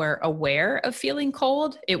people were aware of feeling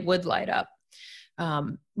cold, it would light up,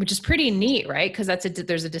 which is pretty neat, right? Because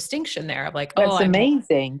there's a distinction there of like, that's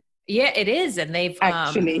amazing. Yeah, it is. And they've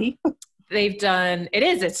actually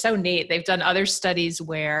it's so neat. They've done other studies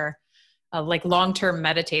where like long-term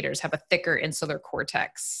meditators have a thicker insular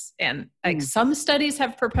cortex, and like some studies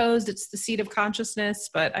have proposed it's the seat of consciousness,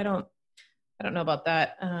 but I don't know about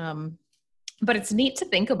that. But it's neat to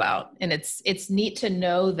think about, and it's neat to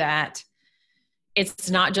know that it's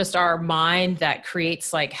not just our mind that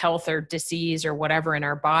creates like health or disease or whatever in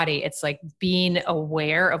our body. It's like being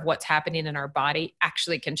aware of what's happening in our body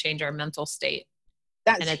actually can change our mental state.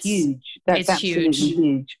 That's huge. That's absolutely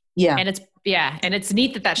huge. Yeah. And it's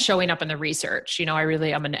neat that that's showing up in the research.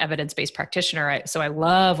 I'm an evidence-based practitioner. So I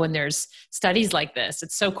love when there's studies like this.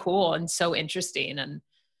 It's so cool and so interesting, and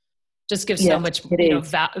just gives so much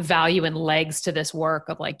value and legs to this work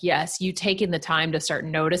of like, yes, you taking the time to start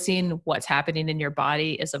noticing what's happening in your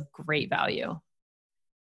body is of great value.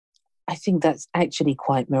 I think that's actually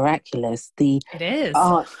quite miraculous. It is.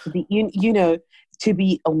 To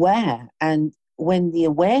be aware, and when the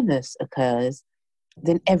awareness occurs,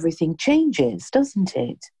 then everything changes, doesn't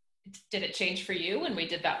it? Did it change for you when we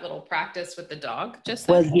did that little practice with the dog just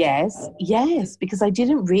then? Well, yes, because I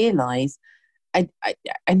didn't realize. I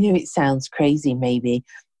know it sounds crazy maybe,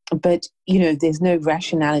 but there's no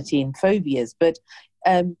rationality in phobias, but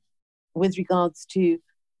with regards to,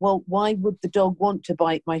 well, why would the dog want to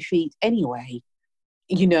bite my feet anyway?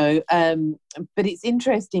 But it's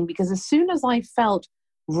interesting because as soon as I felt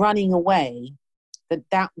running away,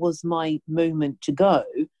 that was my moment to go,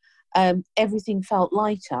 everything felt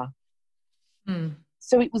lighter.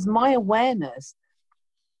 So it was my awareness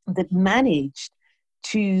that managed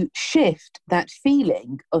to shift that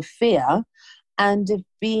feeling of fear and of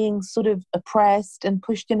being sort of oppressed and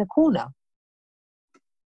pushed in a corner.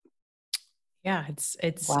 Yeah, it's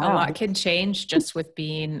a Wow. lot can change just with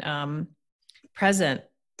being present.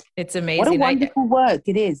 It's What a amazing. wonderful work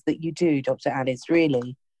it is that you do, Dr. Alice,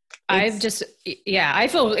 really. I've just, yeah, I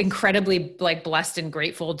feel incredibly like blessed and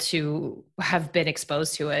grateful to have been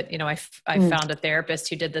exposed to it. You know, I found a therapist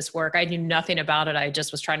who did this work. I knew nothing about it. I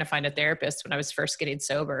just was trying to find a therapist when I was first getting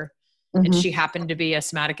sober. And Mm-hmm. she happened to be a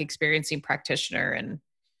somatic experiencing practitioner. And,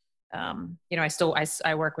 you know,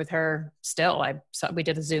 I work with her still. We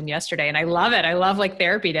did a Zoom yesterday and I love it. I love like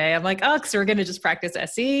therapy day. I'm like, oh, cause we're going to just practice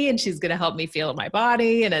SE and she's going to help me feel my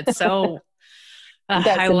body. And it's so,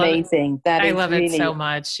 That's amazing. That I is love it really, so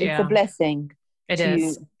much. it's a Yeah, blessing it to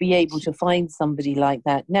is. be able to find somebody like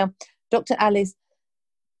that. Now, Dr. Alice,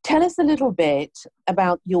 tell us a little bit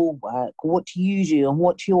about your work, what you do and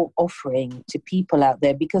what you're offering to people out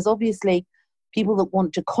there, because obviously people that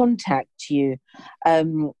want to contact you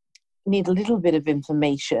need a little bit of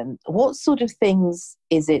information. What sort of things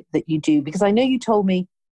is it that you do? Because I know you told me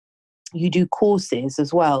you do courses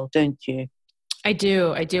as well, don't you? I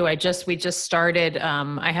do. We just started.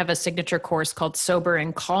 I have a signature course called Sober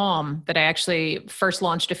and Calm that I actually first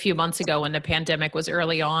launched a few months ago when the pandemic was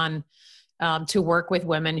early on, to work with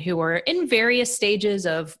women who are in various stages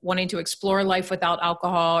of wanting to explore life without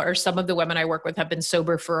alcohol. Or some of the women I work with have been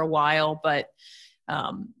sober for a while, but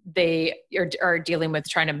they are dealing with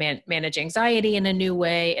trying to manage anxiety in a new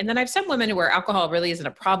way. And then I've some women where alcohol really isn't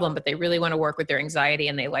a problem, but they really want to work with their anxiety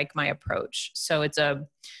and they like my approach. So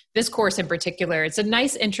this course in particular, it's a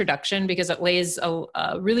nice introduction because it lays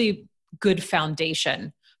a really good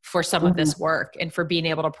foundation for some of this work and for being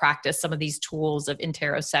able to practice some of these tools of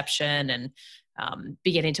interoception and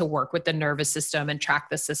beginning to work with the nervous system and track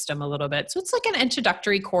the system a little bit. So it's like an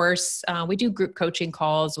introductory course. We do group coaching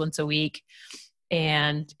calls once a week.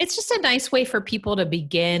 And it's just a nice way for people to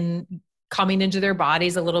begin coming into their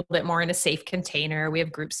bodies a little bit more in a safe container. We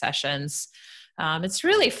have group sessions. It's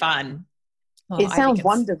really fun. Well, It sounds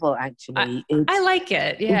wonderful, actually. I like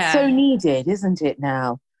it. It's so Yeah, needed, isn't it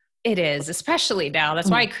now? it is, especially now.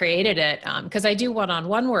 That's why I created it. Because I do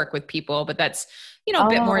one-on-one work with people, but that's, you know, a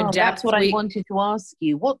bit more in Oh, that's depth. what I wanted to ask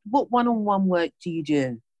you. What one-on-one work do you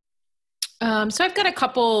do? So I've got a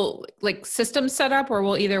couple like systems set up where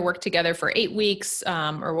we'll either work together for 8 weeks,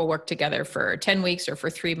 or we'll work together for 10 weeks or for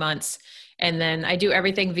 3 months. And then I do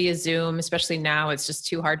everything via Zoom, especially now it's just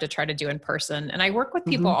too hard to try to do in person. And I work with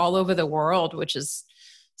people all over the world, which is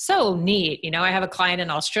so neat. You know, I have a client in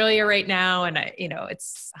Australia right now and I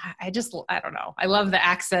don't know. I love the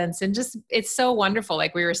accents and just, it's so wonderful.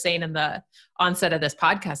 Like we were saying in the onset of this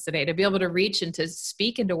podcast today, to be able to reach and to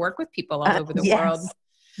speak and to work with people all over the world. Yes.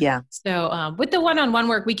 Yeah. So with the one-on-one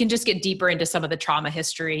work, we can just get deeper into some of the trauma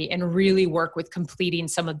history and really work with completing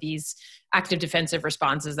some of these active defensive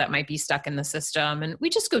responses that might be stuck in the system. And we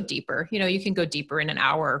just go deeper. You know, you can go deeper in an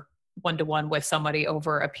hour one-to-one with somebody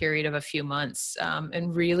over a period of a few months,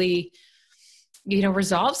 and really, you know,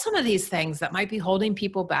 resolve some of these things that might be holding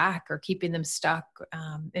people back or keeping them stuck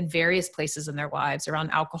in various places in their lives around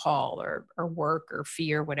alcohol or work or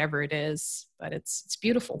fear, whatever it is. But it's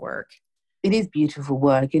beautiful work. It is beautiful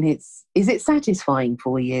work, and is it satisfying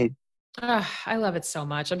for you? I love it so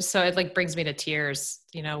much. It like brings me to tears,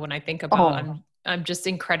 you know, when I think about, Oh, I'm just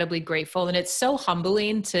incredibly grateful. And it's so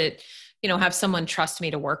humbling to, you know, have someone trust me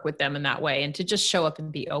to work with them in that way and to just show up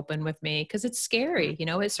and be open with me. Cause it's scary, you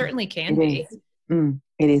know, it certainly can it be. is.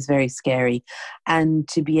 It is very scary. And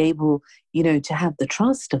to be able, you know, to have the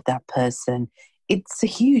trust of that person, it's a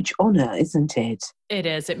huge honor, isn't it? It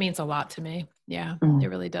is. It means a lot to me. Yeah, it Mm,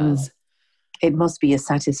 really mm. does. It must be a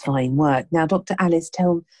satisfying work. Now, Dr. Alice,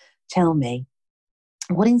 tell me,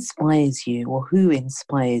 what inspires you or who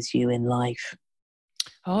inspires you in life?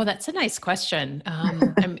 Oh, that's a nice question.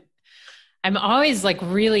 I'm always like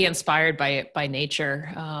really inspired by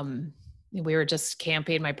nature. We were just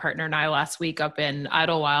camping, my partner and I, last week up in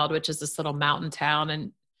Idlewild, which is this little mountain town,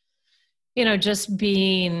 and you know, just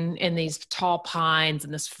being in these tall pines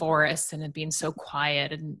in this forest and it being so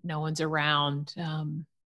quiet and no one's around.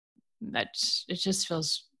 That it just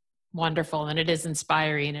feels wonderful and it is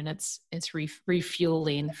inspiring and it's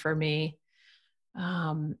refueling for me.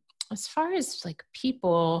 As far as like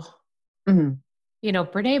people. Mm. You know,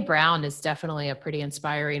 Brene Brown is definitely a pretty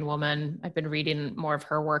inspiring woman. I've been reading more of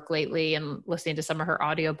her work lately and listening to some of her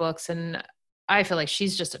audiobooks. And I feel like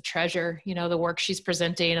she's just a treasure, you know, the work she's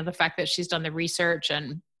presenting and the fact that she's done the research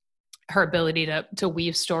and her ability to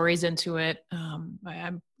weave stories into it. I'm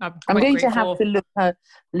I'm quite going to have grateful. to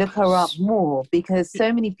look her up more because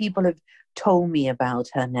so many people have told me about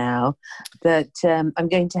her now that I'm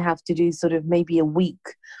going to have to do sort of maybe a week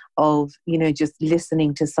of, you know, just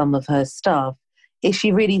listening to some of her stuff Is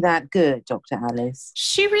she really that good, Dr. Alice?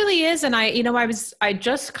 She really is. And I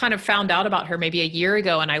just kind of found out about her maybe a year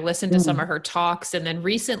ago, and I listened to some of her talks. And then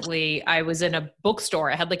recently I was in a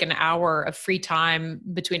bookstore. I had like an hour of free time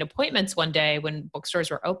between appointments one day when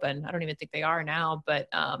bookstores were open. I don't even think they are now, but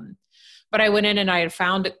I went in and I had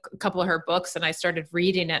found a couple of her books and I started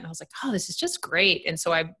reading it and I was like, oh, this is just great. And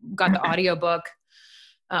so I got the audiobook,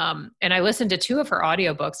 and I listened to 2 of her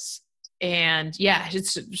audiobooks. And yeah,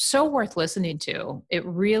 it's so worth listening to.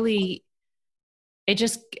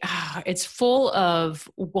 It's full of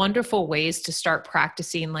wonderful ways to start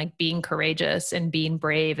practicing, like being courageous and being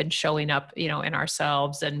brave and showing up, in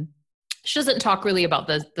ourselves. And she doesn't talk really about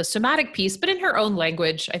the somatic piece, but in her own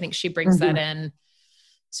language, I think she brings that in.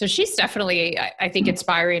 So she's definitely, I think,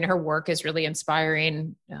 inspiring. Her work is really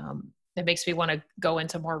inspiring. It makes me want to go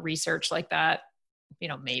into more research like that.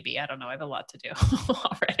 Maybe, I don't know. I have a lot to do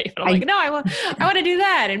already, but I'm like, no, I want to do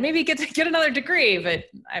that and maybe get another degree, but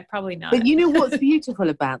I probably not. But what's beautiful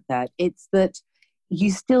about that? It's that you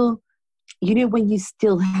still, when you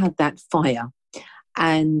still have that fire,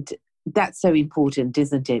 and that's so important,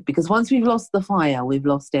 isn't it? Because once we've lost the fire, we've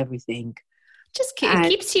lost everything. It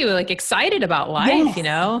keeps you like excited about life,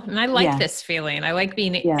 yes. And I like this feeling. I like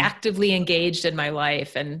being actively engaged in my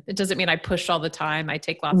life. And it doesn't mean I push all the time. I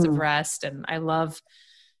take lots of rest, and I love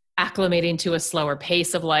acclimating to a slower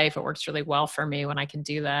pace of life. It works really well for me when I can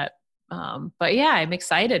do that. But yeah, I'm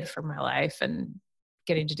excited for my life and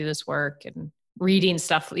getting to do this work and reading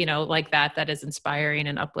stuff, like that is inspiring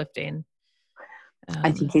and uplifting.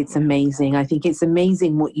 I think it's amazing. I think it's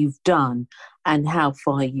amazing what you've done and how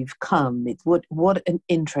far you've come. It's what an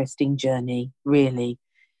interesting journey, really.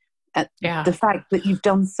 The fact that you've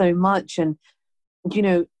done so much, and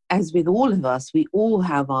as with all of us, we all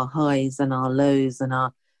have our highs and our lows and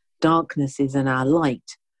our darknesses and our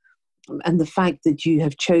light. And the fact that you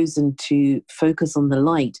have chosen to focus on the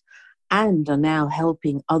light and are now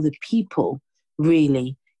helping other people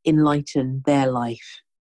really enlighten their life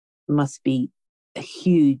must be a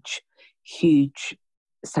huge, huge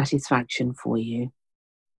satisfaction for you.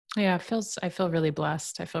 Yeah, I feel really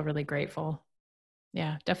blessed. I feel really grateful.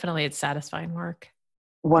 Yeah, definitely. It's satisfying work.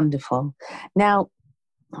 Wonderful. Now,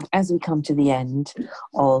 as we come to the end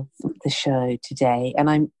of the show today, and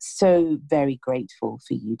I'm so very grateful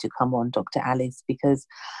for you to come on, Dr. Alice, because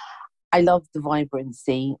I love the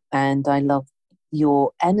vibrancy and I love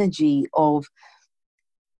your energy of,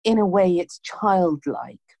 in a way, it's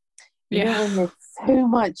childlike. When there's so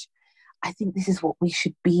much, I think this is what we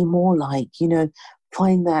should be more like,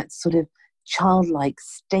 find that sort of childlike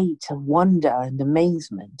state of wonder and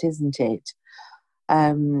amazement, isn't it?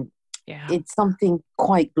 It's something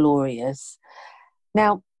quite glorious.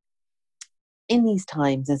 Now, in these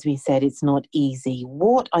times, as we said, it's not easy.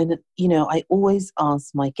 I always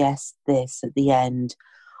ask my guests this at the end: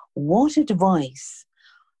 what advice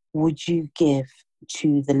would you give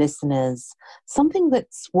to the listeners, something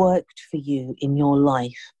that's worked for you in your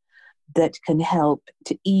life that can help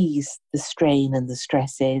to ease the strain and the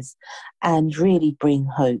stresses and really bring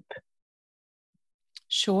hope?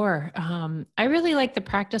 Sure. I really like the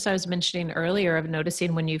practice I was mentioning earlier of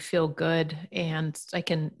noticing when you feel good. And I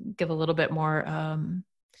can give a little bit more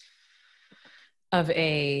of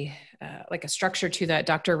a like a structure to that.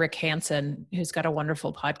 Dr. Rick Hansen, who's got a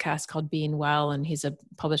wonderful podcast called Being Well, and he's a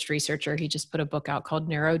published researcher. He just put a book out called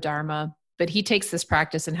Neurodharma, but he takes this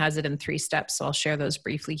practice and has it in 3 steps. So I'll share those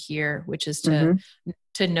briefly here, which is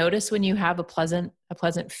to notice when you have a pleasant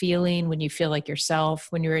feeling, when you feel like yourself,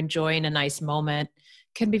 when you're enjoying a nice moment.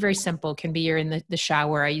 Can be very simple. Can be you're in the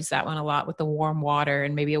shower. I use that one a lot with the warm water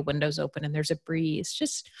and maybe a window's open and there's a breeze.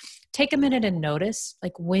 Just take a minute and notice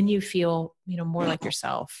like when you feel, more like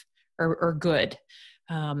yourself or good.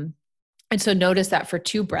 And so notice that for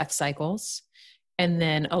 2 breath cycles. And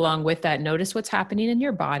then along with that, notice what's happening in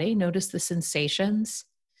your body. Notice the sensations.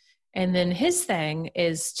 And then his thing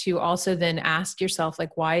is to also then ask yourself,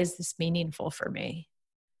 like, why is this meaningful for me?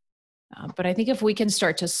 But I think if we can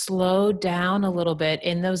start to slow down a little bit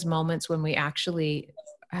in those moments when we actually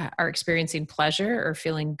are experiencing pleasure or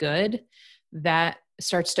feeling good, that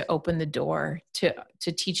starts to open the door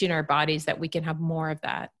to teaching our bodies that we can have more of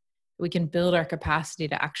that. We can build our capacity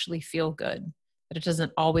to actually feel good, that it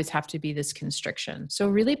doesn't always have to be this constriction. So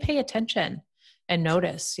really pay attention and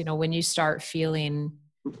notice, when you start feeling,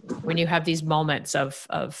 when you have these moments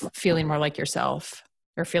of feeling more like yourself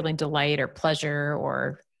or feeling delight or pleasure,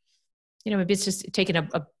 or maybe it's just taking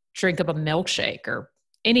a drink of a milkshake or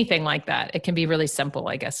anything like that. It can be really simple,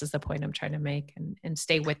 I guess, is the point I'm trying to make, and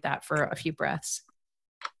stay with that for a few breaths.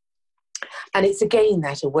 And it's again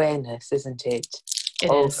that awareness, isn't it?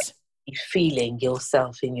 It is. Feeling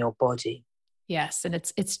yourself in your body. Yes. And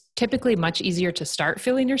it's typically much easier to start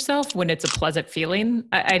feeling yourself when it's a pleasant feeling.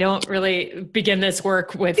 I don't really begin this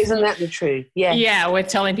work with, isn't that the truth? Yes. Yeah. With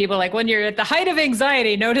telling people like when you're at the height of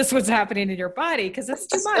anxiety, notice what's happening in your body because it's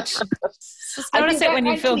too much. Just notice it when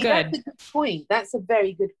you feel good. That's a good point. That's a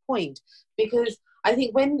very good point, because I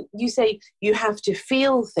think when you say you have to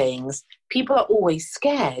feel things, people are always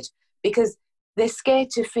scared because they're scared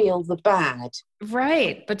to feel the bad.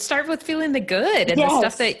 Right. But start with feeling the good and Yes. the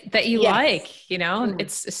stuff that you like, you know, and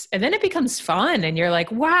and then it becomes fun and you're like,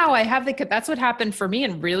 wow, that's what happened for me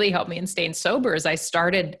and really helped me in staying sober as I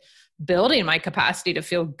started building my capacity to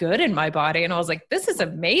feel good in my body. And I was like, this is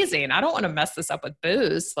amazing. I don't want to mess this up with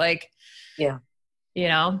booze. Like, yeah. You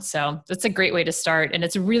know, so that's a great way to start. And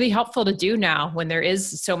it's really helpful to do now when there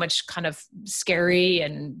is so much kind of scary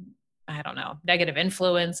and I don't know, negative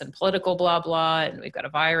influence and political blah, blah. And we've got a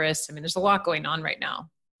virus. I mean, there's a lot going on right now,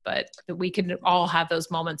 but we can all have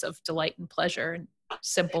those moments of delight and pleasure and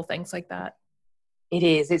simple things like that. It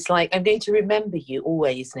is. It's like, I'm going to remember you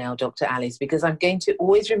always now, Dr. Alice, because I'm going to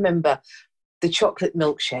always remember the chocolate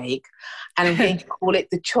milkshake and I'm going to call it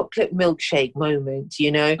the chocolate milkshake moment,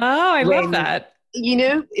 you know? Oh, I love that. You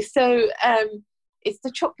know, so it's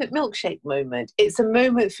the chocolate milkshake moment. It's a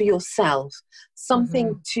moment for yourself,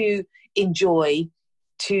 something to enjoy,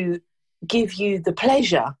 to give you the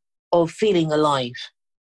pleasure of feeling alive.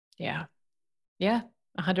 Yeah. Yeah.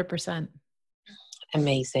 100%.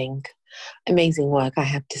 Amazing work, I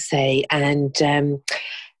have to say. And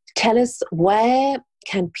tell us, where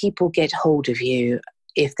can people get hold of you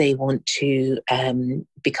if they want to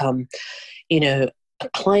become, you know, a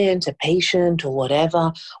client, a patient, or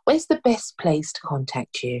whatever? Where's the best place to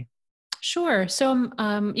contact you? Sure. So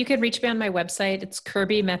you can reach me on my website. It's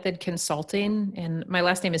Kerby Method Consulting, and my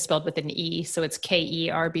last name is spelled with an E, so it's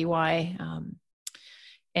Kerby.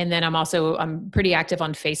 And then I'm pretty active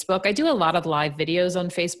on Facebook. I do a lot of live videos on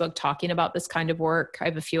Facebook talking about this kind of work. I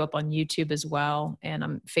have a few up on YouTube as well. And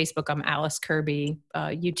on Facebook, I'm Alice Kerby.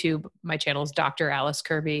 YouTube, my channel is Dr. Alice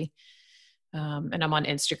Kerby. And I'm on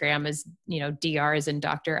Instagram as, DR is in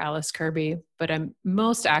Dr. Alice Kerby, but I'm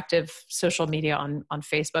most active social media on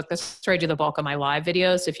Facebook. That's where I do the bulk of my live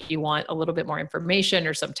videos. If you want a little bit more information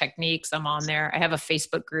or some techniques, I'm on there. I have a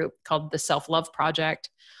Facebook group called the Self-Love Project,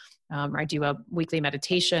 where I do a weekly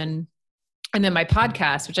meditation. And then my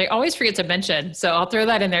podcast, which I always forget to mention, so I'll throw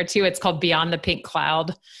that in there too. It's called Beyond the Pink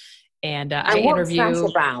Cloud. And I interview. What's that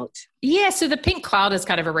about? Yeah, so the pink cloud is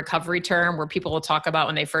kind of a recovery term where people will talk about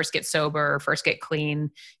when they first get sober or first get clean.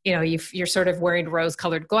 You're sort of wearing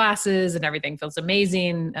rose-colored glasses and everything feels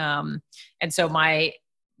amazing. And so my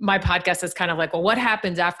podcast is kind of like, well, what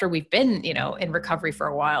happens after we've been, in recovery for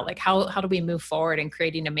a while? Like how do we move forward in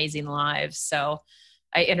creating amazing lives? So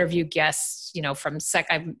I interview guests,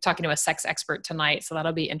 I'm talking to a sex expert tonight, so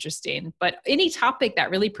that'll be interesting. But any topic that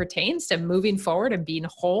really pertains to moving forward and being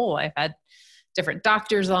whole. I've had different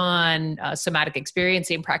doctors on, somatic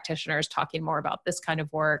experiencing practitioners talking more about this kind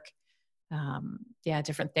of work.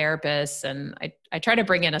 Different therapists. And I try to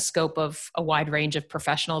bring in a scope of a wide range of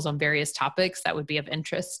professionals on various topics that would be of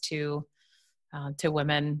interest to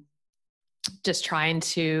women just trying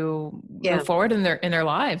to move forward in their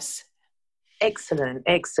lives. Excellent.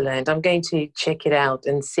 I'm going to check it out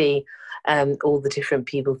and see all the different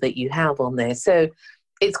people that you have on there. So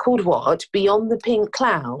it's called what? Beyond the Pink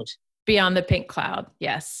Cloud? Beyond the Pink Cloud,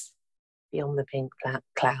 yes. Beyond the Pink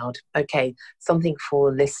Cloud. Okay, something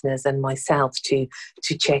for listeners and myself to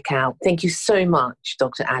check out. Thank you so much,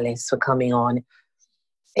 Dr. Alice, for coming on.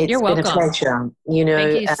 You're welcome. Been a pleasure.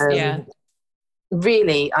 Thank you.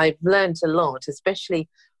 Really, I've learned a lot, especially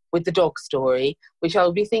with the dog story, which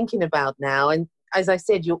I'll be thinking about now. And as I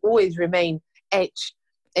said, you'll always remain etched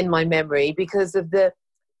in my memory because of the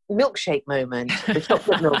milkshake moment, the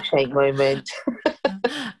chocolate milkshake moment.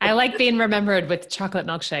 I like being remembered with chocolate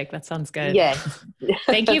milkshake. That sounds good. Yes.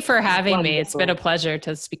 Thank you for having me. It's been a pleasure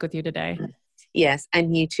to speak with you today. Yes,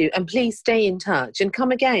 and you too. And please stay in touch and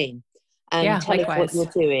come again and tell likewise. us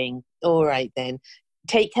what you're doing. All right, then.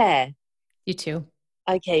 Take care. You too.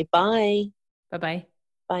 Okay, bye. Bye-bye.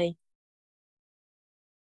 Bye.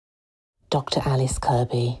 Dr. Alice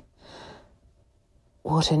Kerby.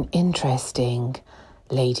 What an interesting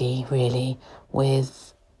lady, really,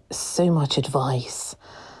 with so much advice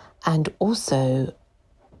and also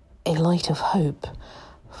a light of hope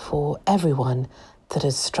for everyone that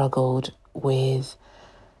has struggled with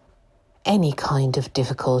any kind of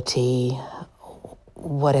difficulty,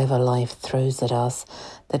 whatever life throws at us,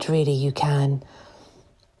 that really you can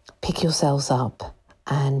pick yourselves up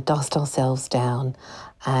and dust ourselves down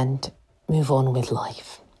and move on with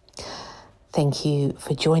life. Thank you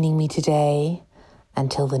for joining me today,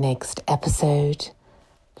 Until the next episode,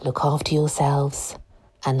 look after yourselves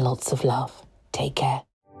and lots of love. Take care.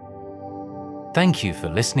 Thank you for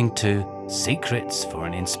listening to Secrets for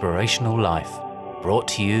an Inspirational Life, brought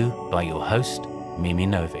to you by your host, Mimi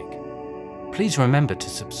Novick. Please remember to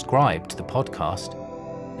subscribe to the podcast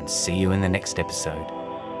and see you in the next episode.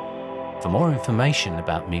 For more information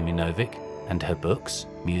about Mimi Novick and her books,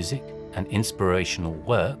 music, and inspirational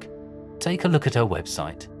work, take a look at her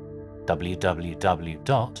website,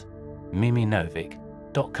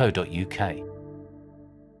 www.miminovick.co.uk.